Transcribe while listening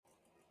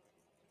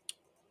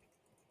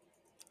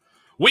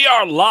We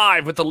are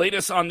live with the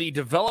latest on the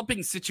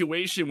developing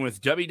situation with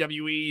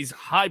WWE's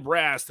high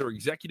brass, their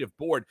executive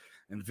board,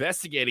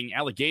 investigating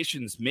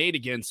allegations made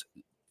against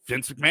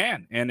Vince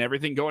McMahon and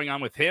everything going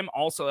on with him.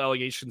 Also,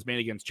 allegations made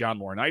against John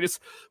Laurinaitis.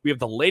 We have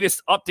the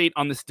latest update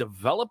on this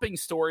developing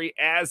story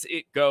as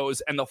it goes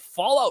and the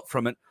fallout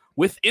from it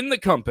within the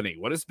company.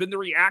 What has been the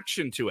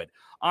reaction to it?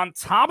 On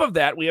top of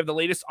that, we have the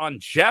latest on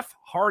Jeff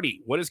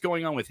Hardy. What is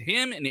going on with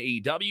him in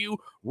AEW?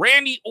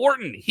 Randy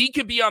Orton, he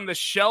could be on the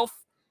shelf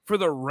for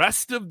the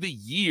rest of the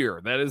year.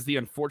 That is the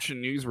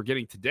unfortunate news we're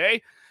getting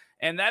today.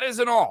 And that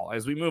isn't all.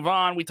 As we move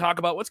on, we talk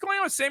about what's going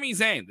on with Sami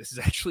Zayn. This is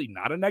actually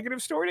not a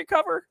negative story to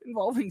cover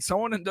involving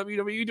someone in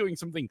WWE doing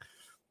something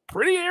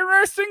pretty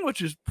interesting,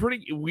 which is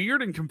pretty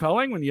weird and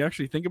compelling when you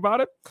actually think about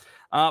it.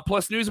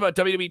 Plus news about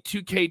WWE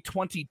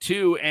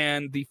 2K22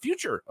 and the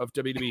future of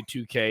WWE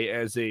 2K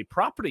as a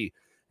property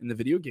in the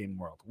video game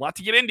world. A lot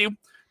to get into.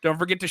 Don't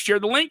forget to share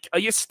the link.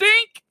 You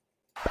stink!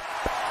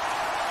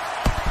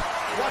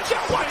 Watch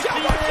out, watch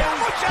out, watch out,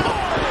 watch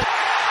out!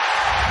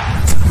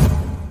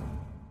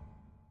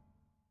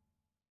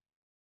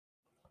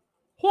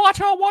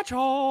 Watch out, watch out!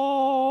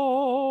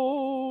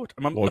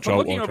 I'm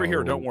looking over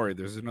here. Don't worry.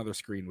 There's another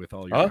screen with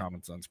all your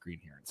comments on screen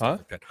here and stuff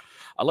like that.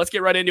 Let's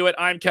get right into it.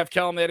 I'm Kev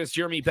Kellum. That is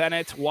Jeremy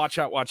Bennett. Watch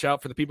out, watch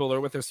out. For the people that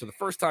are with us for the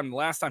first time and the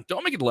last time,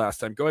 don't make it the last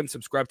time. Go ahead and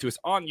subscribe to us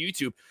on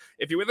YouTube.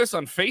 If you're with us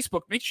on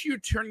Facebook, make sure you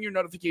turn your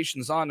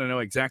notifications on to know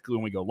exactly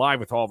when we go live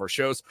with all of our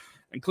shows,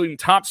 including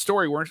Top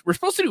Story. We're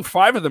supposed to do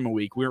 5 of them a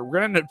week. We're going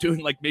to end up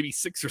doing like maybe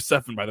 6 or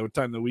 7 by the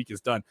time the week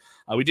is done.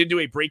 We did do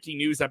a breaking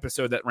news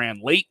episode that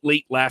ran late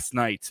last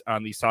night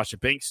on the Sasha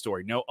Banks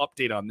story. No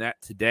update on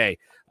that today.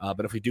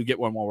 But if we do get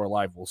one while we're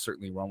live, we'll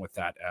certainly run with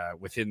that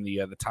within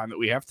the time that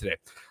we have today.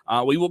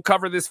 We will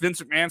cover this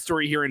Vince McMahon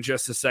story here in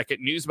just a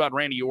second. News about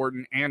Randy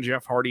Orton and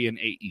Jeff Hardy in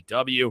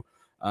AEW.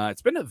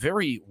 It's been a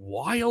very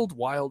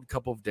wild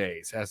couple of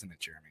days, hasn't it,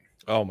 Jeremy?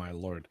 Oh, my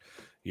Lord.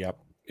 Yep.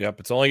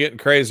 It's only getting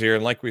crazier.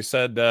 And like we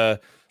said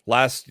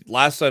last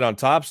night on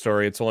Top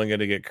Story, it's only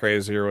going to get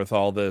crazier with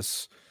all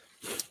this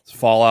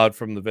fallout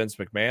from the Vince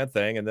McMahon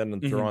thing. And then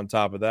throw on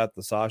top of that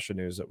the Sasha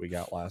news that we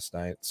got last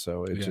night.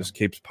 So it just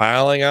keeps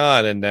piling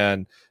on. And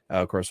then,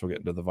 of course, we'll get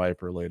into the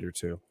Viper later,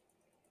 too.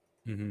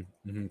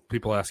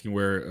 People asking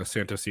where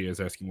Santosi is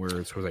asking where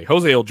is Jose.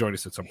 Jose will join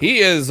us at some point. He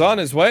is on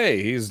his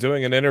way. He's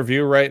doing an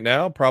interview right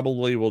now.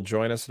 Probably will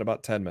join us in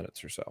about 10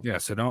 minutes or so. Yeah,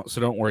 so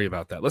don't worry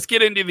about that. Let's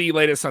get into the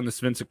latest on this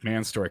Vince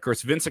McMahon story. Of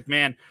course, Vince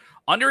McMahon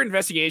under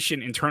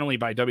investigation internally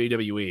by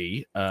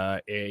WWE.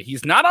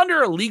 He's not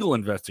under a legal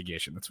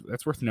investigation.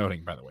 That's worth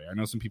noting, by the way. I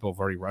know some people have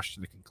already rushed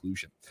to the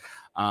conclusion.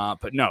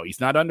 But no,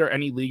 he's not under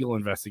any legal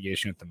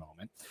investigation at the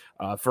moment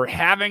for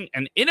having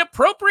an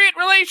inappropriate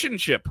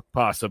relationship,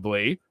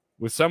 possibly,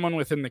 with someone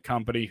within the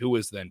company who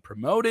was then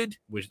promoted.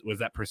 Was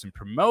that person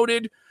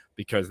promoted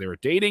because they were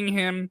dating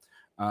him?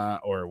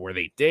 Or were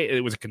they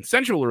It was a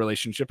consensual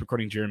relationship,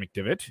 according to Jerry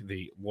McDevitt,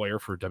 the lawyer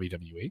for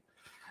WWE.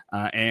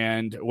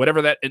 And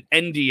whatever that an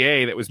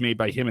NDA that was made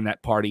by him in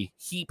that party,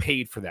 he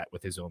paid for that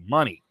with his own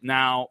money.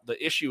 Now,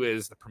 the issue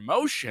is the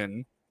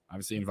promotion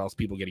obviously involves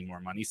people getting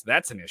more money, so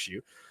that's an issue.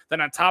 Then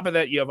on top of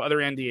that, you have other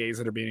NDAs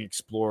that are being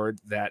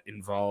explored that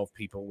involve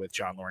people with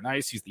John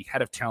Laurinaitis. He's the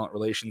head of talent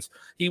relations.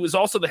 He was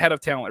also the head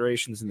of talent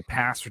relations in the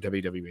past for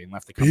WWE and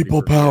left the company.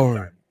 People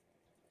power.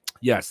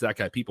 Yes, that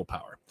guy, people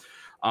power.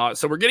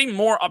 So we're getting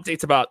more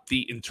updates about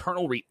the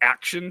internal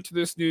reaction to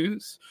this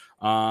news.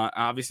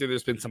 Obviously,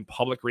 there's been some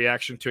public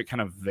reaction to it, kind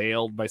of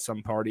veiled by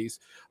some parties.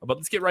 But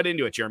let's get right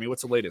into it, Jeremy.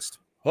 What's the latest?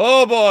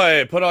 Oh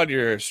boy,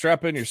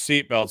 strap in your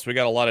seatbelts. We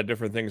got a lot of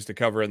different things to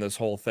cover in this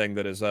whole thing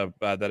that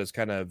is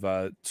kind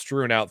of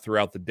strewn out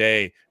throughout the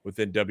day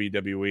within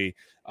WWE.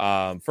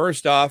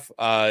 First off,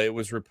 it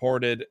was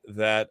reported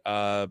that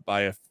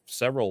by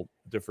several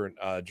different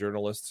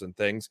journalists and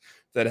things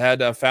that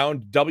had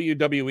found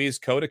WWE's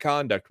code of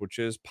conduct, which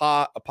is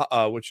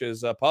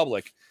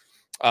public,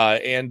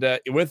 and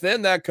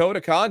within that code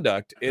of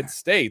conduct, it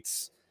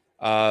states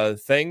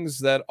things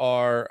that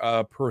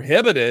are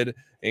prohibited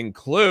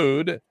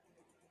include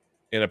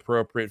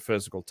inappropriate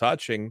physical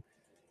touching,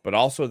 but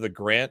also the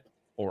grant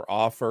or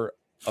offer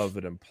of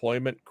an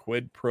employment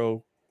quid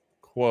pro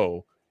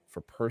quo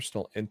for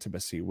personal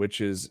intimacy, which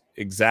is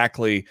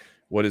exactly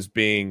what is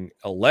being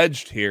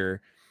alleged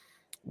here,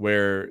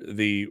 where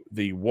the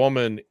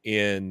woman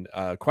in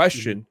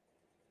question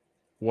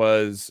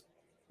was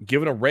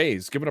given a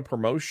raise, given a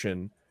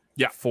promotion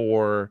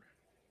for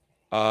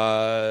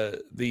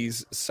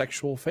these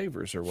sexual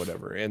favors or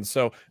whatever. And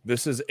so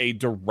this is a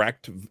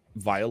direct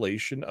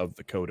violation of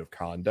the code of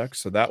conduct.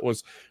 So that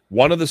was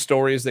one of the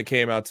stories that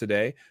came out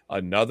today.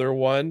 Another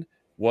one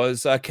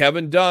was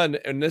Kevin Dunn,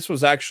 and this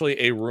was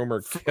actually a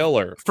rumor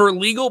killer. For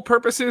legal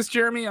purposes,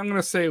 Jeremy, I'm going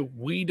to say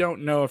we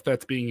don't know if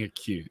that's being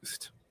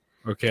accused.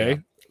 Okay? Yeah.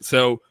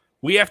 So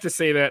we have to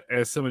say that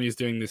as somebody who's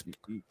doing this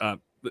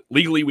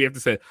legally, we have to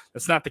say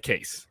that's not the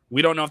case.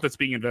 We don't know if that's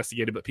being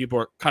investigated, but people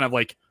are kind of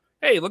like,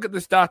 hey, look at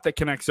this dot that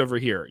connects over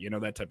here. You know,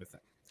 that type of thing.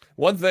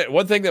 One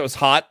thing that was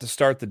hot to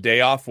start the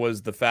day off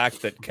was the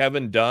fact that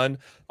Kevin Dunn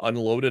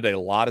unloaded a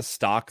lot of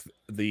stock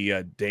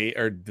the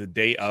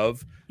day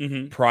of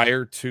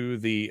prior to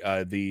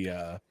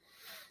the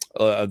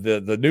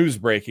news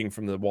breaking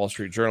from the Wall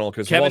Street Journal,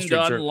 because Kevin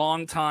Dunn,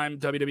 longtime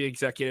WWE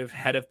executive,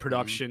 head of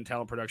production,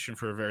 talent production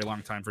for a very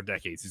long time, for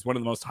decades. He's one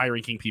of the most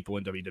high-ranking people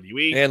in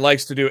WWE, and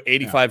likes to do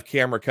 85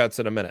 camera cuts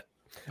in a minute.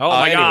 Oh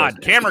my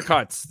God, camera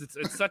cuts!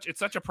 It's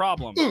such a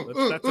problem.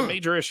 That's a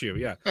major issue.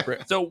 Yeah.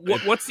 So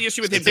what's the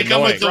issue with him? They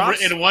come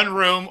in one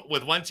room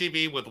with one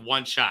TV with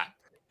one shot.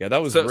 Yeah,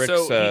 that was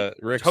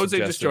Rick. Jose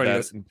just joined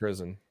us in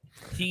prison.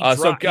 He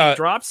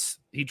drops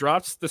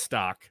the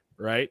stock,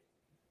 right?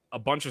 A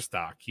bunch of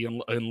stock. He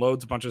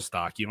unloads a bunch of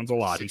stock. He owns a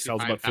lot. He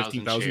sells about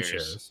 15,000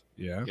 shares.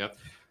 Yeah. Yep.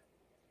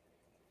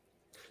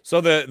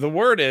 So the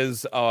word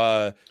is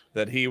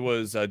that he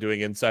was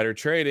doing insider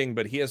trading,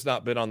 but he has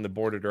not been on the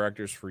board of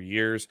directors for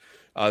years.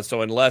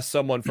 So unless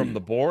someone from the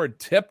board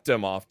tipped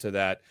him off to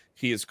that,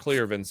 he is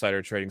clear of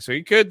insider trading. So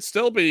he could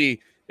still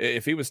be,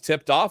 if he was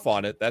tipped off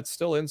on it, that's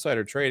still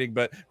insider trading.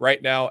 But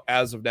right now,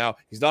 as of now,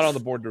 he's not on the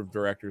board of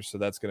directors, so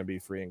that's going to be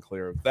free and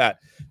clear of that.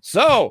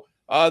 So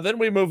then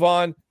we move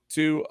on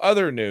to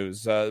other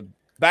news.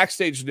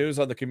 Backstage news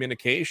on the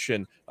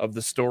communication of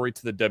the story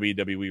to the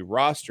WWE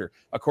roster.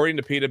 According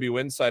to PW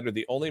Insider,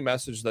 the only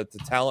message that the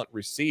talent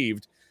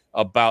received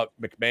about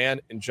McMahon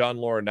and John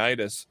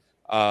Laurinaitis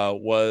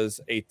was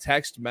a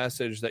text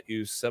message that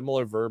used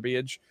similar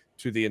verbiage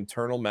to the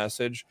internal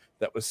message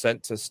that was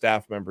sent to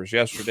staff members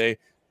yesterday.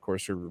 Of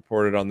course, we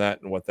reported on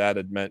that and what that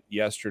had meant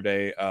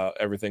yesterday,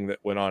 everything that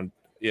went on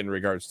in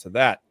regards to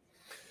that.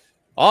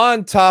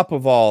 On top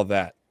of all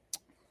that,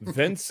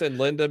 Vince and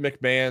Linda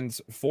McMahon's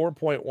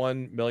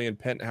 $4.1 million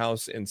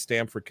penthouse in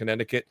Stamford,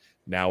 Connecticut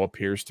now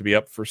appears to be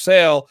up for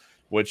sale,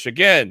 which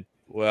again,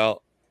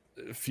 well,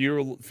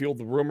 fuel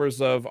the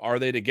rumors of, are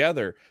they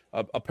together?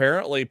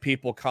 Apparently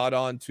people caught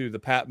on to the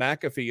Pat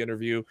McAfee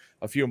interview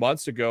a few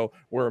months ago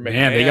where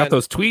McMahon, they got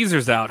those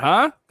tweezers out,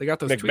 huh? They got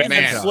those tweezers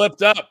out.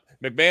 Slipped up.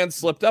 McMahon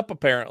slipped up,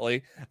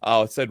 apparently.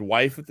 It said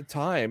wife at the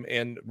time,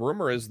 and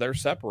rumor is they're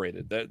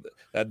separated.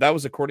 That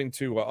was according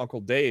to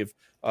Uncle Dave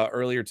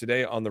earlier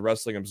today on the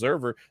Wrestling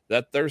Observer,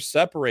 that they're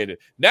separated.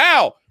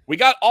 Now, we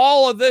got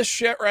all of this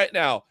shit right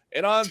now.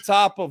 And on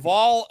top of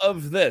all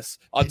of this,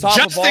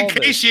 just in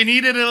case you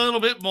needed a little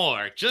bit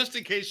more, just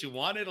in case you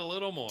wanted a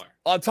little more.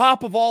 On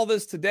top of all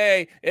this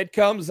today, it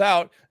comes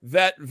out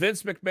that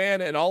Vince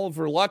McMahon and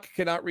Oliver Luck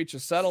cannot reach a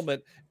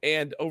settlement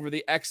and over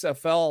the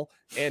XFL,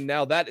 and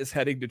now that is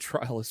heading to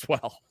trial as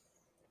well.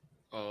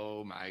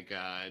 Oh my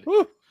God.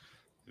 Whew.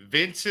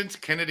 Vincent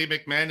Kennedy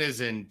McMahon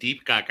is in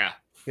deep caca.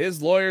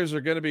 His lawyers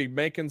are going to be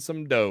making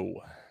some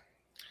dough.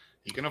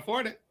 He can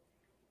afford it.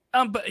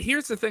 But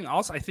here's the thing.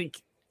 Also, I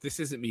think this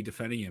isn't me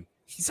defending him.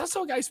 He's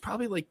also a guy who's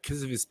probably, like,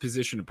 because of his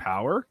position of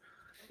power,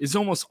 is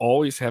almost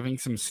always having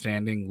some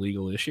standing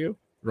legal issue,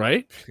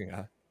 right?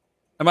 Yeah.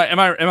 Am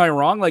I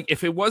wrong? Like,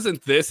 if it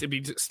wasn't this, it'd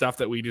be stuff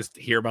that we just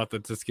hear about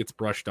that just gets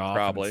brushed off.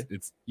 Probably.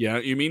 It's yeah.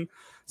 You mean?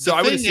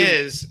 So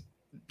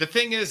the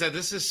thing is that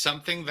this is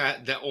something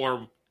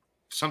or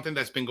something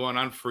that's been going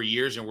on for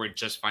years, and we're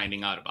just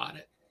finding out about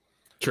it.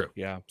 True.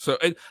 Yeah. So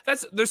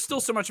there's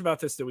still so much about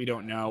this that we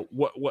don't know.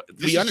 What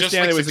we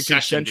understand it was a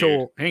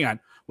consensual. Dude. Hang on.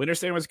 We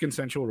understand it was a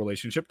consensual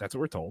relationship. That's what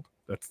we're told.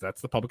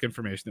 That's the public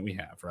information that we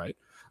have, right?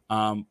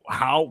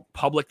 How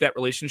public that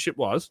relationship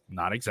was,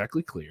 not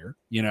exactly clear.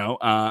 You know,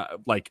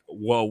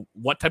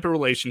 what type of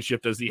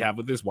relationship does he have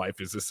with his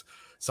wife? Is this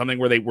something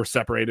where they were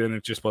separated and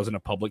it just wasn't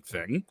a public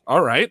thing?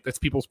 All right, that's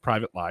people's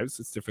private lives.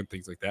 It's different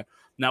things like that.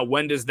 Now,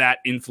 when does that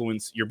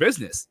influence your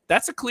business?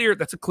 That's a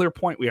clear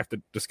point we have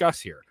to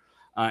discuss here.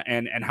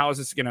 And how is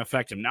this going to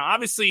affect him? Now,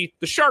 obviously,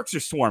 the Sharks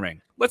are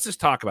swarming. Let's just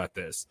talk about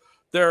this.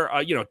 They're,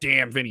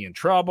 damn Vinny in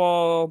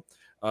trouble.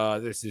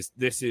 This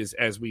is,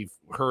 as we've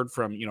heard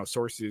from,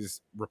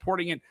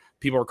 reporting it,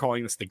 people are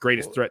calling this the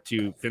greatest threat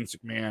to Vince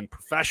McMahon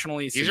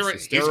professionally. He's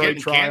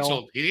getting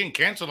canceled. He's getting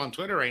canceled on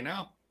Twitter right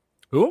now.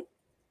 Who?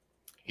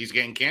 He's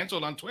getting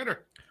canceled on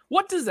Twitter.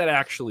 What does that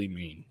actually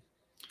mean?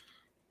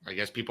 I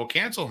guess people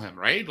cancel him,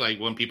 right? Like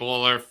when people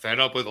are fed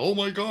up with, oh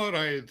my God,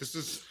 this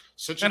is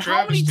such a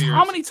travesty.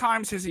 How many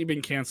times has he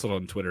been canceled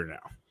on Twitter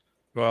now?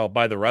 Well,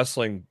 by the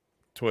wrestling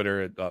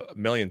Twitter a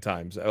million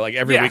times, like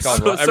every week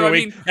on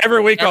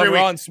every week on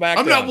Raw and SmackDown.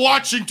 I'm not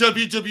watching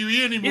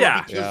WWE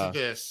anymore because of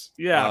this.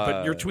 Yeah,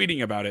 but you're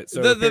tweeting about it.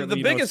 So the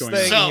biggest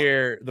thing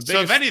here,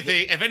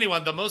 if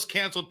anyone, the most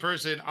canceled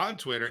person on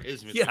Twitter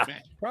is Vince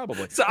McMahon.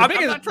 Probably. So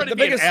the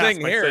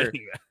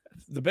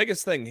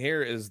biggest thing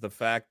here is the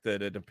fact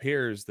that it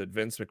appears that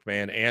Vince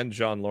McMahon and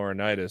John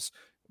Laurinaitis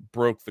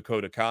broke the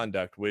code of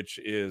conduct, which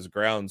is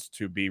grounds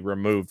to be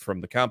removed from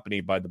the company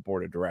by the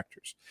board of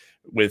directors,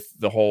 with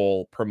the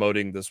whole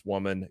promoting this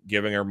woman,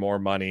 giving her more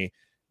money,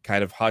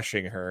 kind of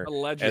hushing her.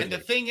 Allegedly. And the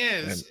thing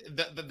is,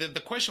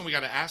 the question we got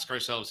to ask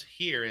ourselves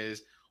here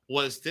is,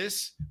 was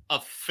this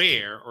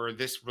affair or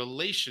this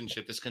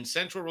relationship, this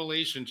consensual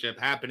relationship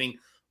happening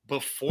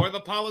before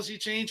the policy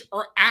change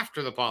or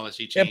after the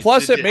policy change? And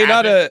plus, it may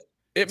not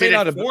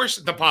have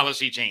forced the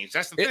policy change.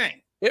 That's the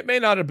thing. It may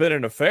not have been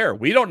an affair.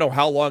 We don't know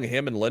how long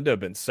him and Linda have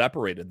been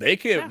separated. They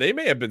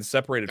may have been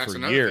separated That's for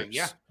another years. thing.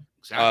 Yeah,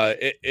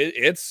 exactly.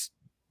 It's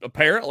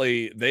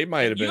apparently they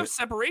might have You been. have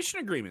separation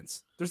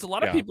agreements. There's a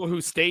lot of Yeah. people who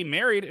stay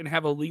married and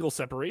have a legal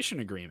separation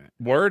agreement.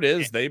 Word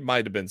is they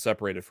might have been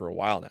separated for a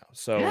while now.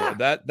 So Yeah.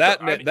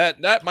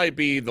 that might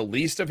be the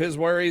least of his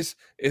worries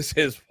is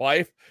his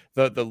wife.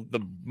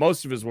 The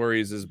most of his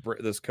worries is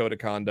this code of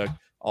conduct,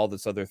 all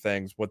this other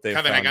things. What they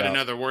Kevin, found I got out.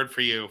 another word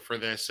for you for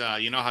this.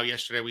 You know how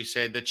yesterday we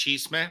said the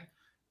chisme?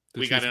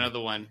 We got another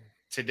one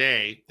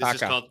today. This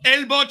is called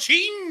El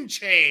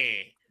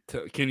Bochinche.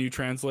 Can you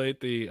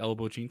translate the El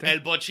Bochinche? El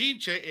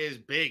Bochinche is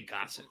big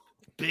gossip.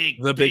 Big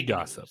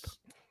gossip. news.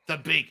 The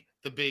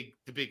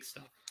big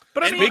stuff.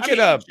 But I El mean,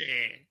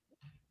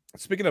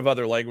 Speaking of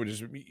other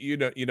languages, you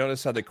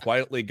notice how they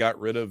quietly got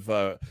rid of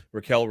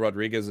Raquel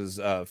Rodriguez's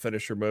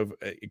finisher move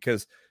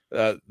because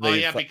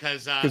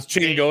because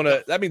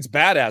chingona, that means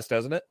badass,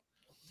 doesn't it?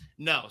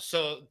 No,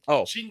 so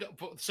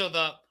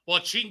chingona,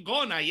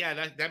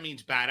 that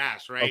means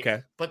badass, right?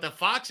 Okay. But the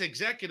Fox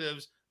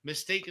executives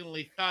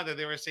mistakenly thought that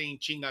they were saying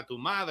chinga tu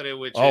madre,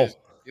 which is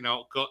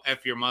go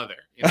F your mother,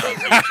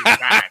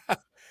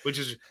 which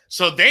is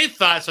so they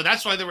thought, so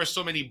that's why there were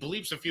so many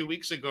bleeps a few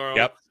weeks ago.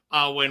 Yep.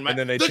 When and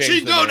then they the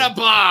changed chingona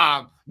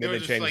bomb. Then they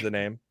changed the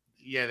name.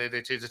 Yeah,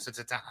 they changed it to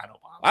Tejano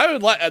bomb. I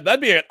would like that'd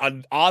be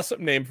an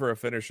awesome name for a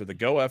finisher, the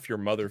Go F Your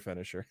Mother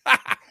finisher.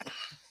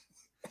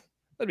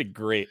 That'd be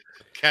great.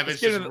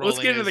 Kevin's let's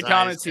get into the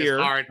comments here.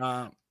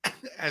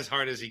 As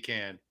hard as he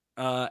can.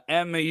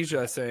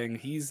 Asia saying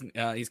he's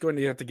going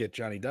to have to get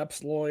Johnny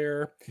Depp's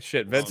lawyer.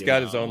 Shit, Vince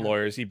got his own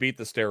lawyers. He beat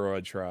the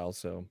steroid trial,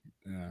 so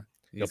yeah,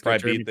 he'll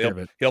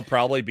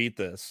probably beat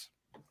this.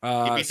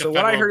 So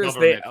what I heard is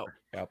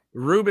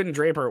Ruben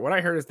Draper. What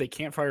I heard is they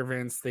can't fire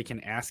Vince. They can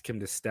ask him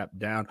to step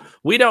down.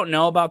 We don't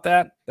know about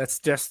that. That's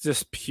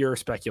just pure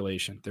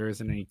speculation. There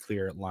isn't any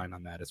clear line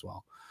on that as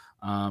well.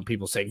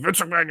 People saying Vince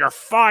McMahon, you're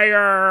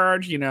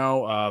fired.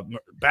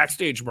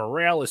 Backstage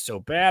morale is so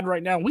bad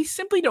right now. We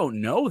simply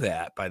don't know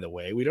that. By the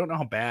way, we don't know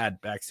how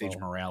bad backstage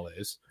morale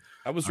is.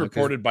 That was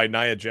reported by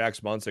Nia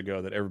Jax months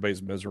ago that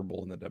everybody's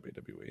miserable in the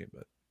WWE.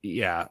 But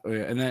yeah,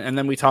 and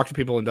then we talked to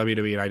people in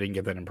WWE, and I didn't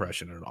get that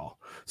impression at all.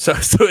 So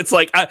it's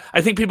like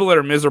I think people that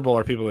are miserable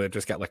are people that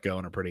just got let go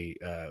and are pretty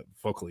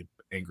vocally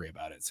angry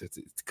about it. So it's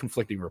a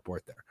conflicting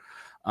report there.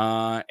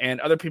 And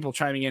other people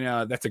chiming in,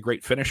 that's a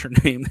great finisher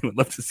name. They would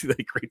love to see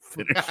that great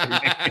finisher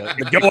name.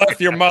 Go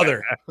F your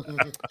mother.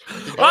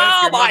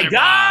 Oh my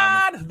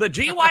God, the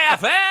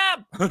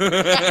GYFM.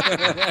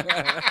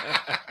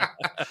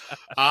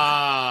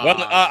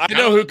 I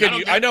know who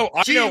could. I know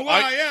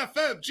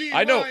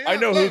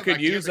who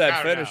could use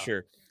that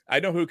finisher. I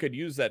know who could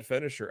use that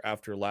finisher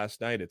after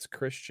last night. It's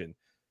Christian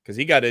because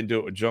he got into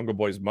it with Jungle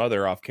Boy's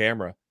mother off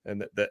camera,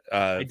 and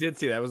I did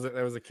see that was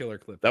a killer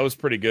clip. That was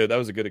pretty good. That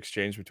was a good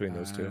exchange between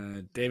those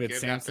two. David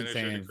Sampson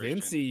saying,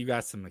 "Vincey, you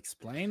got some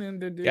explaining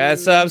to do." Got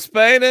some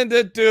explaining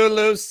to do,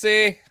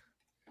 Lucy.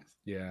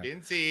 Yeah,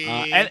 Vincey.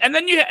 And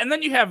then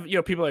you have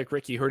people like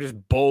Ricky who are just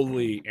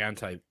boldly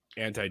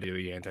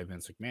anti-Dewey,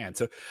 anti-Vince McMahon.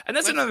 So, and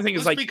that's another thing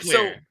is like,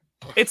 so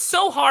it's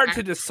so hard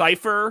to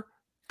decipher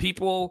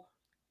people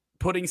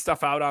putting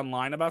stuff out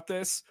online about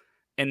this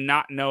and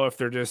not know if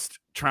they're just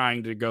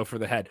trying to go for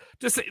the head.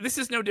 Just this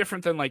is no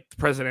different than like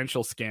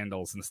presidential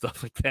scandals and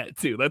stuff like that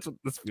too. That's what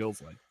this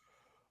feels like.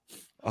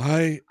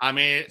 I don't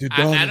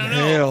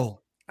know.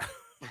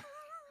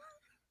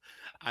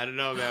 I don't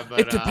know, man. But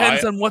it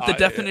depends on what the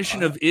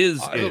definition of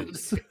is.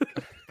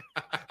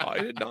 I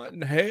did not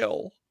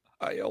inhale.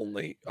 I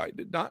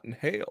did not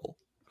inhale.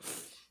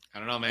 I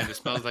don't know, man. It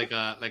smells like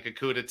a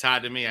coup d'etat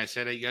to me. I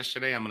said it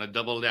yesterday. I'm gonna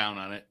double down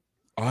on it.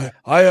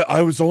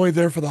 I was only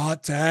there for the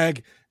hot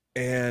tag,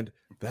 and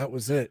that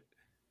was it.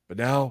 But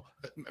now,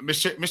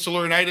 Mr.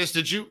 Laurinaitis,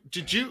 did you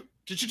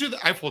do the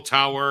Eiffel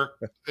Tower?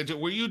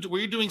 Were you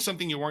doing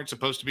something you weren't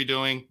supposed to be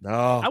doing?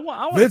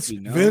 No.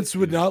 Vince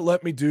would not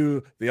let me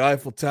do the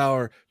Eiffel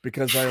Tower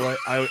because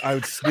I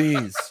would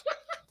sneeze.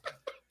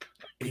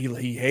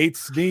 He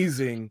hates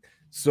sneezing.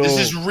 So this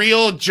is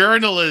real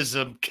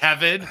journalism,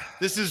 Kevin.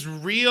 This is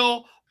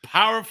real,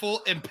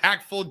 powerful,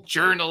 impactful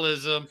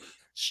journalism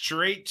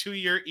straight to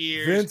your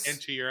ears and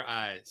to your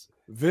eyes.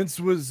 Vince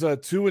was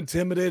too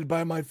intimidated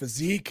by my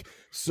physique,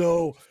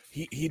 so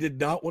he did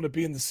not want to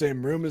be in the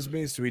same room as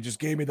me, so he just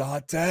gave me the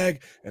hot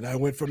tag, and I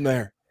went from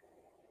there.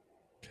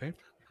 Okay,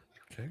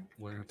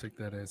 we're going to take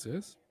that as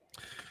is.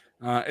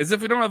 As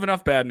if we don't have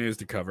enough bad news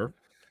to cover.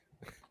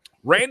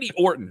 Randy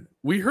Orton.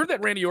 We heard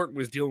that Randy Orton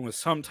was dealing with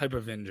some type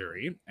of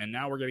injury, and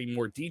now we're getting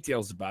more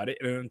details about it.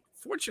 And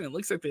unfortunately, it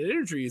looks like the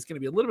injury is going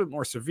to be a little bit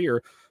more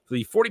severe for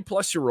the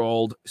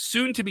 40-plus-year-old,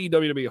 soon-to-be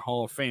WWE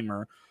Hall of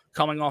Famer,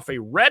 coming off a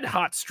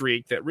red-hot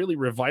streak that really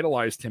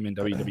revitalized him in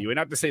WWE.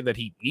 Not to say that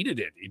he needed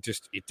it.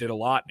 It did a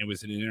lot, and it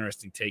was an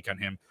interesting take on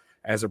him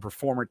as a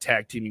performer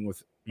tag teaming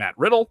with Matt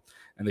Riddle,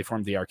 and they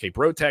formed the RK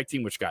Bro tag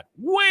team, which got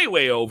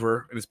way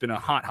over, and it's been a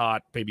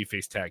hot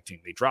babyface tag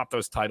team. They dropped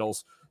those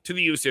titles to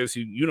the Usos,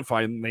 who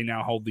unified, and they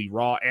now hold the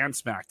Raw and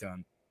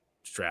SmackDown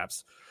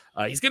straps.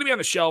 He's going to be on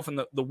the shelf,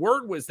 and the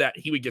word was that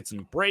he would get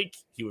some break,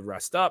 he would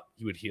rest up,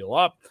 he would heal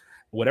up,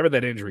 whatever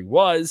that injury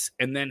was,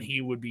 and then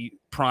he would be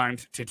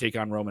primed to take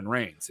on Roman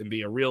Reigns and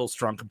be a real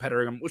strong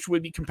competitor, which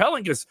would be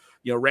compelling because,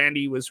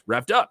 Randy was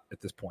revved up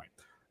at this point.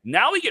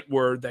 Now we get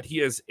word that he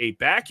has a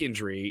back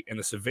injury, and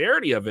the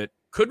severity of it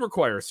could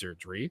require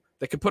surgery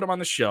that could put him on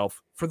the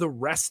shelf for the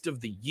rest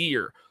of the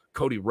year.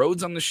 Cody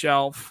Rhodes on the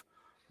shelf.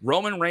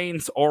 Roman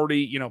Reigns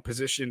already,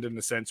 positioned in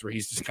the sense where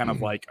he's just kind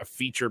of like a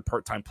featured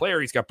part-time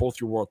player. He's got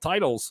both your world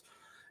titles,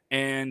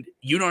 and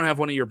you don't have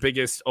one of your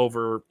biggest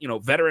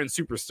veteran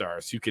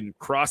superstars who can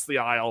cross the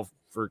aisle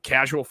for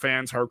casual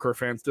fans, hardcore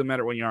fans. Doesn't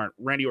matter when you aren't.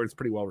 Randy Orton's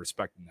pretty well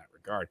respected in that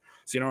regard.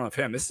 So you don't have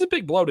him. This is a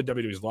big blow to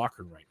WWE's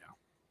locker room right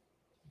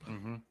now.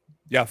 Mm-hmm.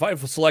 Yeah,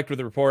 Fightful Select with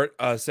the report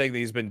saying that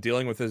he's been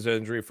dealing with his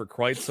injury for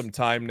quite some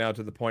time now,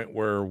 to the point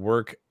where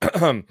work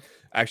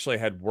actually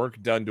had work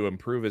done to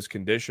improve his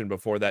condition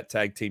before that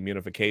tag team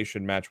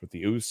unification match with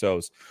the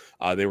Usos.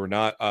 They were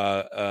not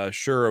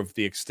sure of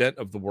the extent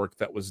of the work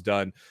that was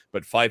done,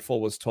 but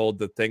Fightful was told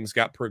that things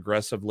got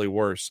progressively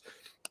worse.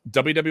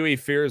 WWE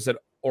fears that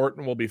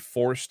Orton will be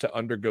forced to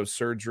undergo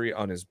surgery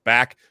on his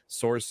back.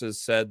 Sources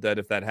said that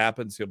if that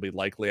happens, he'll be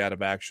likely out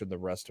of action the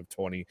rest of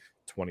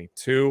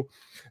 2022.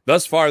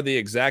 Thus far, the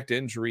exact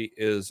injury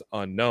is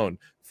unknown.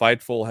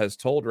 Fightful has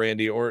told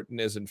Randy Orton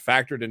isn't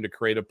factored into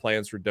creative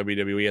plans for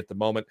WWE at the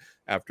moment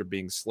after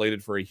being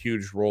slated for a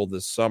huge role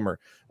this summer.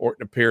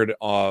 Orton appeared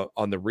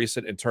on the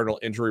recent internal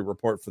injury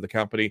report for the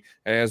company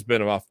and has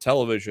been off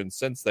television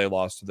since they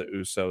lost to the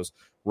Usos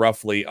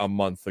roughly a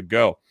month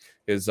ago.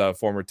 His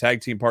former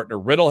tag team partner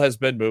Riddle has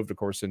been moved, of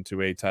course,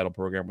 into a title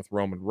program with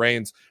Roman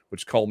Reigns,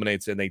 which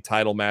culminates in a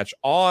title match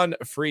on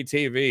free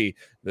TV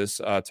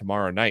this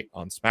tomorrow night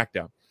on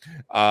SmackDown.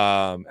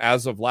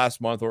 As of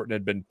last month, Orton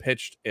had been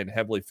pitched and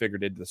heavily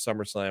figured into the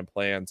SummerSlam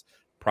plans,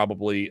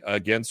 probably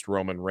against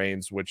Roman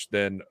Reigns, which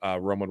then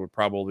Roman would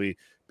probably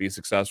be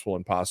successful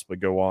and possibly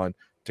go on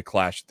to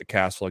clash at the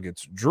Castle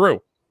against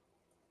Drew.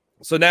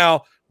 So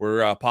now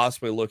we're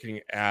possibly looking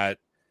at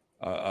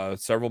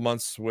several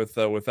months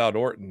without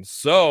Orton.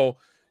 So,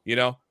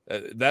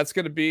 that's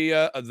going to be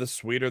the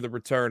sweeter the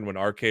return when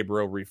RK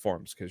Bro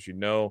reforms, because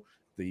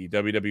the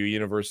WWE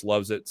universe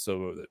loves it. So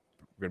we're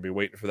going to be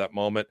waiting for that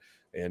moment.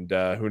 And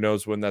who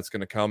knows when that's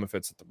going to come, if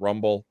it's at the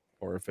Rumble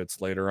or if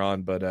it's later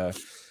on. But,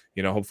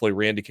 hopefully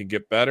Randy can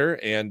get better.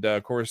 And,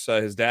 of course,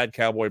 his dad,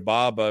 Cowboy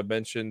Bob,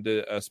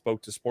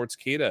 spoke to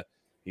Sportskeeda.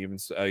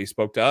 He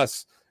spoke to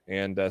us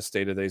and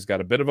stated that he's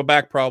got a bit of a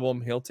back problem.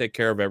 He'll take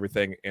care of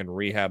everything and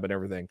rehab and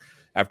everything.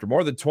 After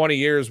more than 20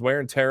 years, wear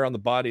and tear on the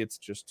body, it's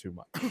just too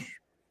much.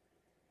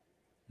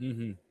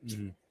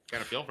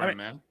 Gotta feel for him,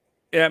 man.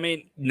 Yeah,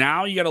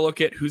 now you got to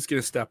look at who's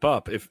going to step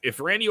up. If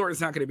Randy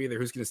Orton's not going to be there,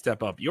 who's going to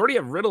step up? You already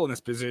have Riddle in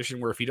this position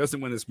where if he doesn't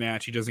win this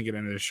match, he doesn't get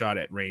another shot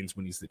at Reigns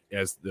when he's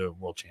as the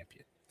world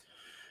champion.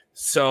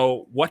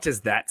 So what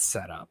does that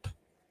set up?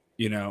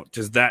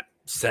 Does that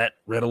set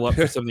Riddle up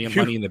for some of the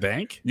Money in the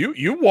Bank?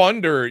 You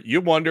wonder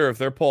if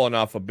they're pulling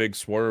off a big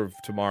swerve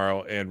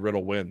tomorrow and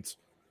Riddle wins.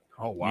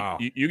 Oh wow,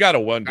 you got to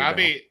wonder.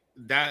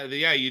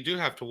 Yeah, you do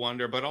have to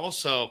wonder, but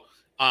also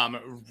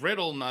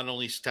Riddle not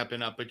only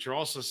stepping up, but you're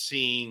also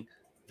seeing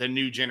the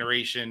new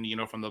generation,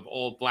 from the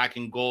old black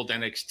and gold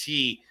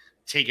NXT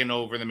taking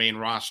over the main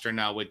roster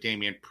now with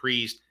Damian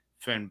Priest,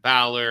 Finn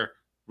Balor,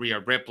 Rhea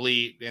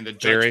Ripley, and the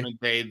Judgment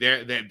Day.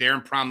 They're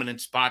in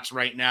prominent spots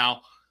right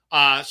now.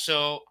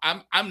 So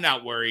I'm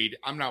not worried.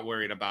 I'm not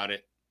worried about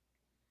it.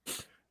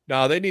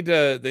 No, they need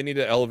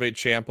to elevate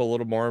Ciampa a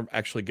little more.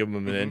 Actually, give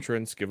him an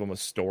entrance, give him a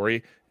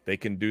story. They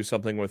can do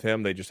something with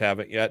him. They just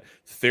haven't yet.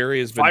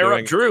 Theory has been fire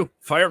up Drew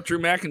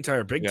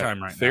McIntyre big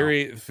time right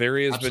now.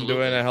 Theory has been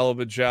doing a hell of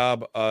a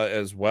job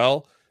as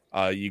well.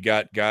 You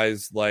got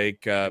guys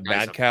like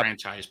Madcap,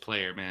 franchise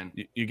player, man.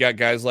 You got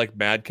guys like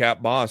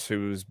Madcap Moss,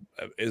 who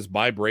is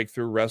my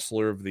breakthrough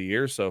wrestler of the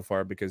year so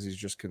far because he's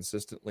just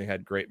consistently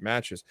had great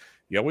matches.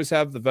 You always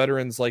have the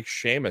veterans like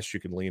Sheamus you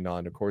can lean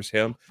on. Of course,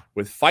 him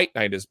with Fight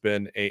Night has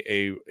been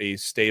a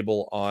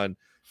stable on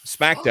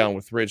SmackDown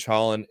with Ridge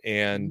Holland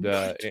and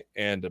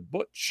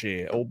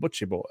Butchie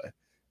boy.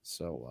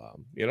 So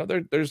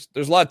there's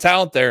a lot of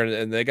talent there,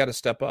 and they got to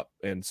step up,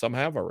 and some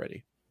have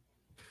already.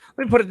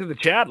 Let me put it in the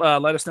chat.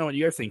 Let us know what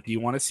you guys think. Do you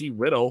want to see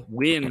Riddle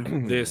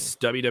win this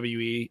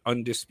WWE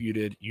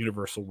Undisputed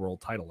Universal World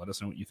title? Let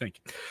us know what you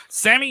think.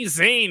 Sami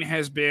Zayn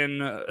has been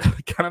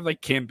kind of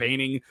like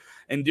campaigning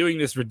and doing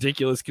this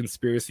ridiculous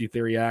conspiracy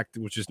theory act,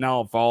 which has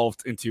now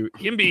evolved into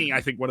him being, I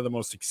think, one of the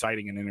most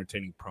exciting and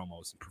entertaining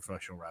promos in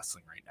professional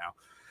wrestling right now.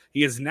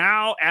 He is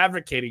now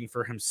advocating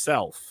for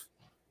himself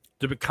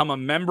to become a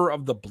member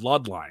of the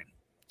Bloodline.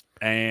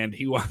 And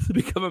he wants to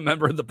become a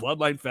member of the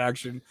Bloodline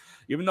faction,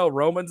 even though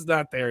Roman's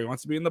not there. He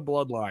wants to be in the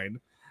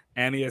Bloodline.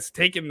 And he has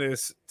taken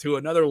this to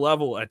another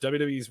level at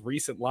WWE's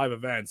recent live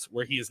events,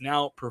 where he is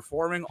now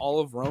performing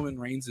all of Roman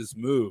Reigns'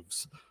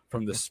 moves,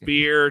 from the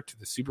spear to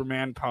the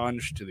Superman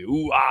punch to the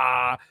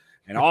ooh-ah,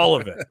 and all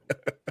of it.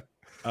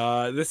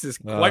 This is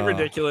quite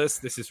ridiculous.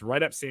 This is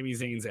right up Sami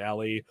Zayn's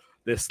alley.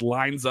 This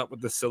lines up with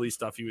the silly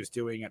stuff he was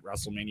doing at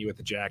WrestleMania with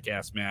the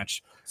Jackass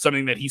match,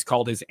 something that he's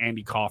called his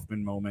Andy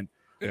Kaufman moment.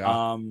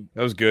 Yeah,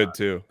 that was good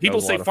too. People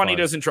say funny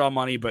doesn't draw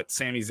money, but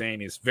Sami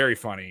Zayn is very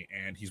funny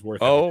and he's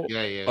worth it.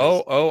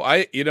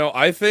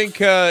 I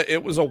think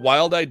it was a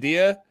wild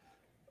idea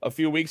a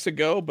few weeks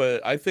ago,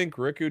 but I think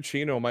Rick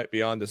Ucchino might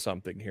be onto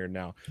something here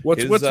now.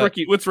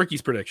 What's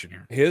Ricky's prediction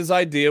here? His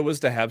idea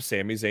was to have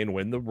Sami Zayn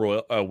win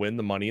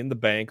the Money in the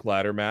Bank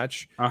ladder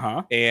match,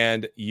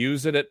 and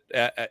use it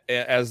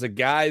as a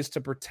guise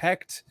to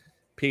protect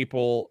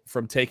people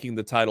from taking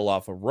the title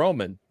off of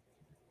Roman,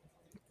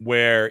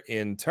 where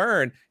in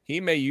turn he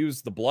may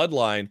use the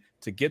bloodline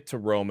to get to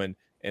Roman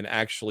and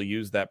actually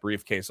use that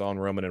briefcase on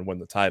Roman and win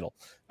the title.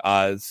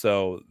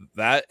 So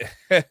that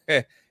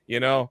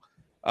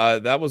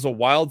that was a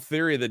wild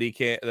theory that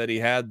he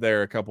had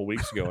there a couple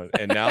weeks ago,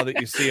 and now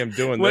that you see him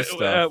doing this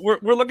stuff,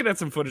 we're looking at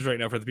some footage right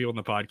now for the people on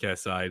the podcast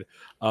side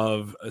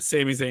of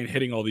Sami Zayn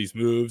hitting all these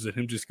moves and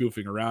him just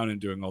goofing around and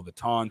doing all the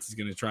taunts. He's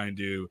going to try and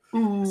do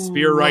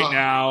spear right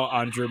now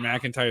on Drew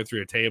McIntyre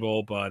through a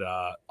table, but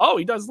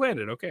he does land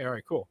it. Okay, all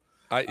right, cool.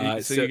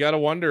 So you got to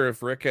wonder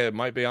if Rick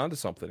might be onto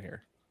something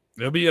here.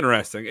 It'll be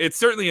interesting. It's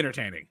certainly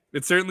entertaining.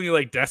 It's certainly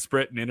like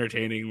desperate and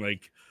entertaining,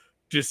 like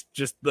just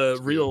the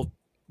real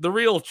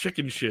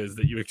chicken shiz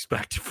that you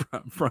expect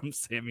from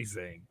Sami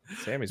Zayn.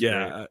 Sammy's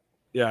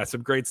great.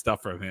 Some great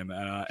stuff from him.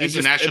 He's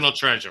a national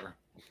treasure.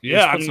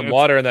 Yeah, put some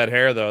water in that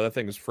hair though. That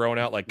thing is thrown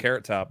out like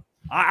Carrot Top.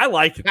 I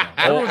like it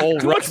though.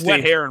 Too much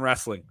wet hair in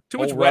wrestling. Too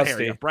much wet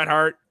hair. Yeah, Bret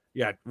Hart.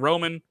 Yeah,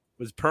 Roman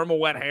was perma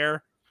wet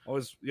hair.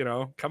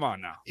 Come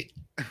on now.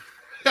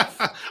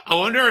 I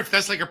wonder if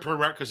that's like a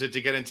prerequisite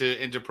to get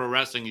into pro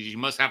wrestling. You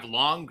must have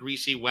long,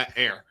 greasy, wet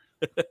hair.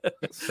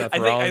 Seth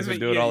Rollins would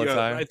do it all the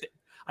time.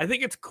 I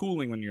think it's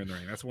cooling when you're in the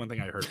ring. That's one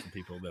thing I heard from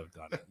people that have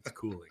done it. It's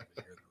cooling when you're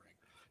in the ring.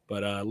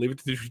 But leave it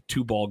to the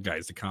two bald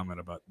guys to comment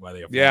about why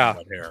they have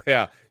wet hair.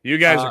 Yeah, you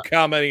guys are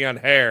commenting on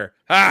hair.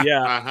 Ha!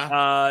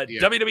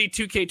 WWE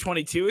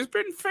 2K22 has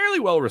been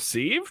fairly well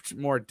received.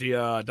 More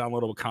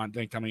downloadable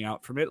content coming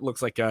out from it. It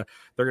looks like they're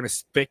going to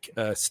stick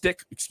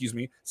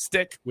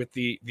with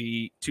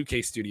the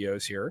 2K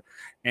studios here.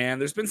 And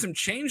there's been some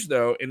change,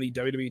 though, in the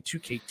WWE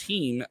 2K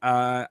team.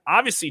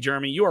 Obviously,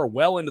 Jeremy, you are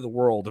well into the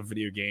world of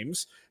video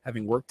games,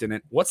 having worked in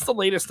it. What's the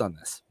latest on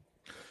this?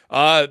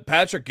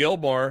 Patrick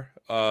Gilmore,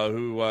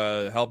 who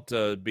helped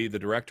be the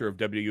director of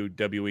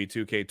WWE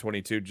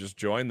 2K22, just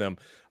joined them.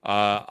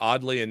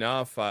 Oddly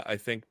enough, I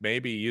think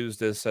maybe used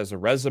this as a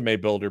resume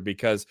builder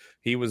because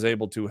he was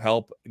able to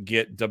help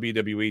get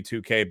WWE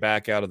 2K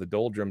back out of the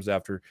doldrums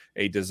after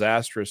a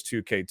disastrous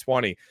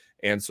 2K20.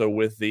 And so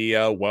with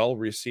the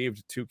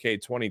well-received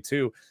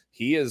 2K22,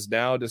 he has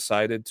now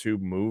decided to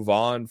move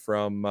on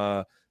from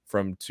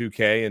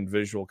 2K and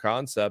Visual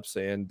Concepts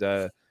and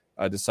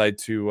decide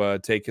to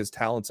take his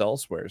talents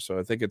elsewhere. So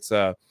I think it's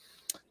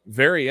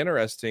very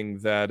interesting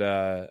that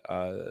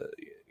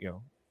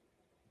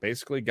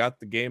basically got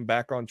the game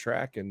back on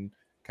track and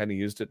kind of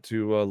used it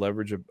to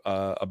leverage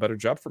a better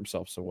job for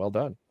himself. So well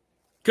done.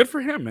 Good for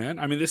him, man.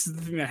 I mean, this is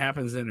the thing that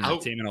happens in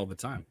entertainment all the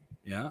time.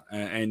 Yeah.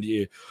 And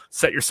you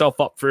set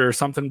yourself up for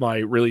something by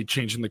really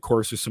changing the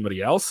course of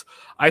somebody else.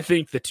 I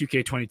think the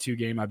 2K22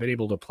 game, I've been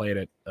able to play it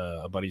at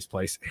a buddy's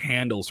place,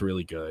 handles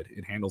really good.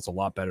 It handles a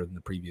lot better than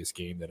the previous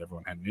game that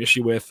everyone had an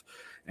issue with.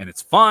 And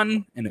it's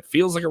fun and it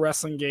feels like a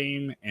wrestling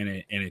game and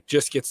it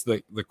just gets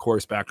the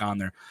course back on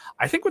there.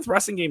 I think with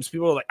wrestling games,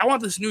 people are like, I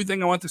want this new thing,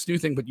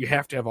 but you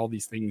have to have all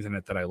these things in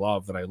it that I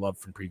love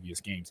from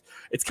previous games.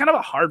 It's kind of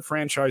a hard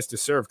franchise to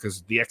serve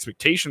because the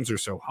expectations are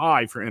so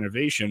high for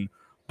innovation,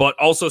 but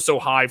also so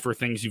high for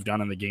things you've done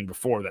in the game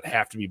before that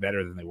have to be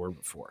better than they were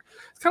before.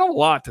 It's kind of a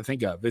lot to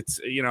think of. It's,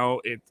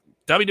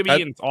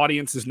 WWE and its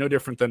audience is no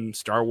different than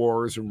Star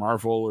Wars or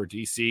Marvel or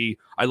DC.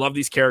 I love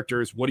these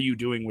characters. What are you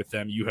doing with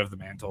them? You have the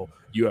mantle.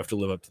 You have to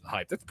live up to the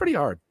hype. That's pretty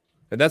hard.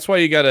 And that's why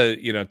you got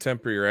to,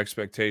 temper your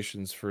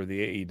expectations for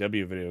the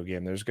AEW video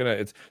game.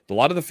 It's a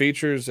lot of the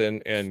features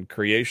and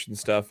creation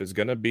stuff is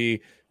going to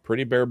be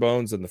pretty bare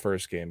bones in the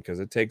first game because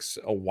it takes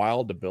a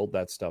while to build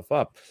that stuff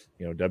up.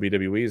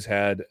 WWE's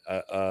had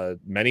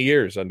many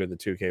years under the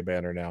 2K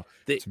banner now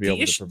to be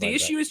able to provide the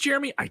issue is,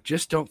 Jeremy, I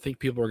just don't think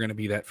people are going to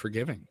be that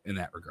forgiving in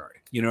that regard.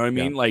 You know what I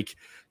mean? Yeah. Like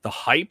the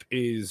hype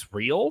is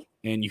real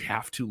and you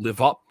have to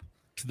live up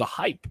to the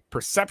hype.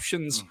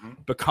 Perceptions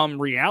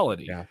become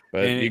reality. Yeah,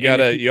 but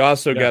you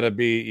also got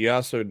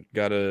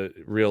to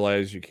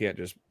realize you can't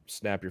just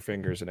snap your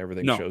fingers and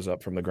everything shows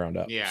up from the ground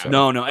up. Yeah. So.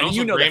 No. And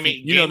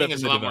gaming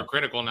is a lot more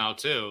critical now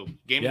too.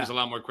 Gaming is a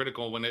lot more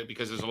critical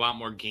because there's a lot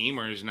more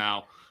gamers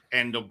now,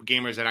 and the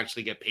gamers that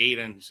actually get paid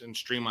and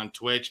stream on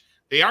Twitch,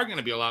 they are going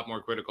to be a lot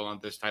more critical on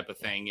this type of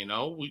thing.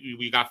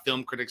 We got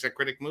film critics that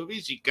critic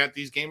movies. You got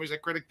these gamers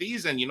that critic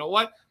these, and you know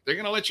what? They're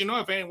going to let you know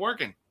if it ain't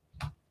working.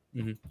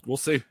 Mm-hmm. We'll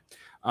see.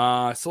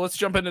 So let's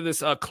jump into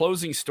this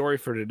closing story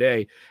for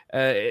today.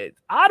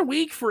 Odd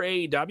week for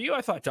AEW.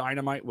 I thought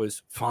Dynamite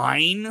was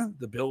fine.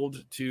 The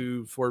build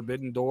to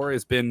Forbidden Door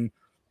has been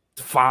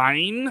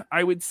fine,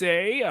 I would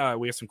say.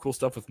 We have some cool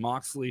stuff with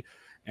Moxley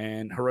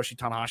and Hiroshi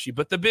Tanahashi.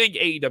 But the big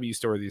AEW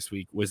story this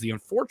week was the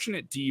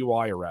unfortunate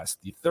DUI arrest,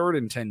 the third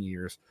in 10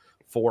 years,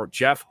 for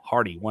Jeff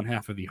Hardy, one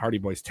half of the Hardy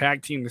Boys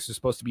tag team. This is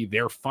supposed to be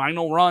their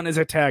final run as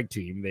a tag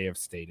team, they have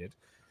stated.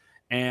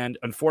 And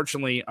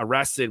unfortunately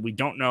arrested. We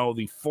don't know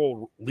the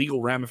full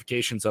legal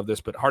ramifications of this,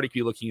 but Hardy could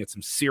be looking at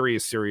some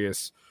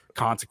serious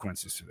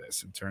consequences to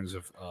this in terms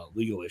of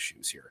legal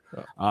issues here.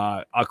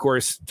 Of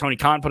course, Tony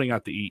Khan putting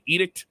out the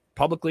edict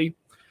publicly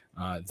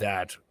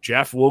that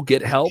Jeff will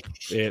get help.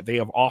 They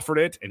have offered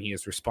it, and he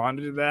has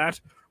responded to that.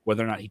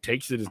 Whether or not he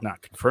takes it is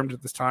not confirmed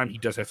at this time. He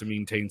does have to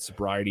maintain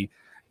sobriety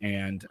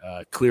and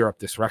clear up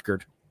this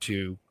record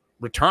to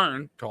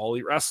return to All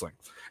Elite Wrestling.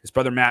 His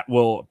brother Matt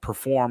will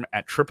perform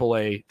at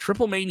AAA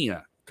Triple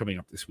Mania coming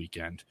up this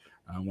weekend,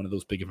 one of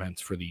those big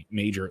events for the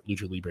major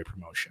Lucha Libre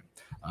promotion.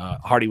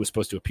 Hardy was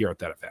supposed to appear at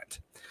that event.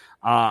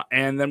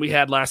 And then we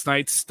had last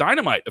night's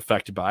Dynamite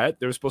affected by it.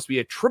 There was supposed to be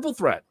a triple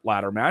threat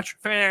ladder match.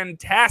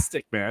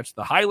 Fantastic match.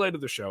 The highlight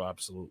of the show,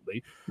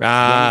 absolutely.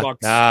 Dax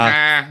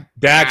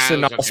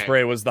and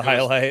Ospreay was the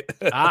highlight.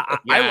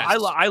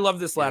 I love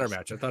this ladder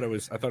match. I thought it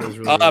was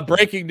really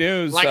breaking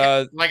news. Like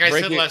I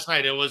said last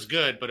night, it was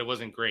good, but it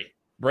wasn't great.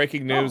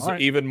 Breaking news,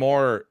 right. Even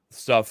more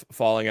stuff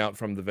falling out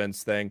from the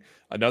Vince thing.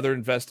 Another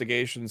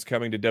investigation is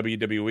coming to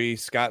WWE.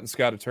 Scott and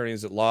Scott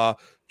Attorneys at Law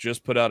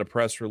just put out a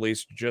press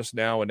release just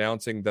now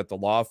announcing that the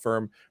law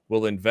firm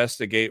will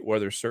investigate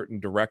whether certain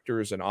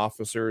directors and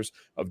officers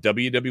of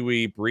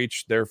WWE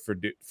breached their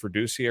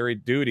fiduciary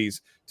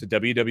duties to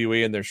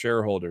WWE and their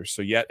shareholders.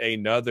 So yet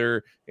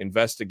another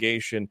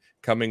investigation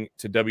coming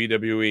to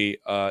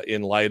WWE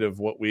in light of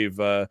what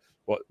what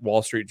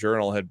Wall Street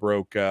Journal had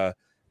broke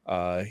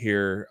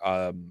here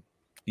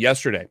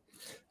yesterday.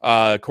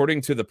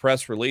 According to the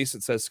press release,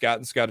 it says Scott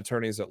and Scott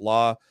Attorneys at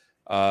Law,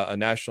 a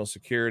national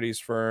securities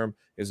firm,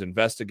 is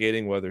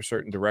investigating whether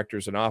certain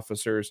directors and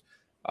officers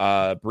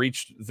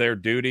breached their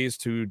duties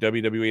to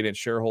WWE and its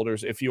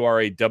shareholders. If you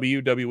are a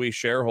WWE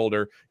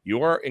shareholder,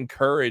 you are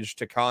encouraged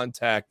to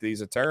contact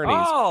these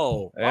attorneys.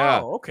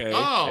 Okay.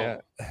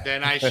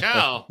 Then I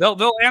shall.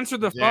 They'll answer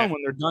the phone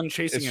when they're done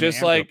chasing.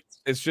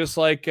 It's just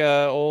like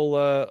old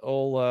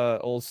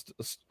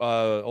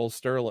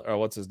Sterling, or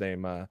what's his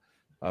name?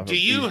 Do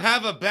you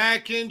have a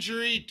back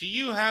injury? Do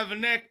you have a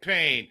neck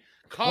pain?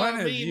 Call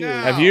me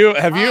now. Have you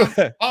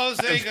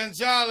Jose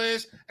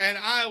Gonzalez, and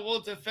I will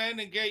defend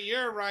and get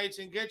your rights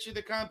and get you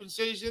the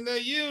compensation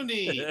that you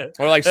need.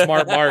 Or like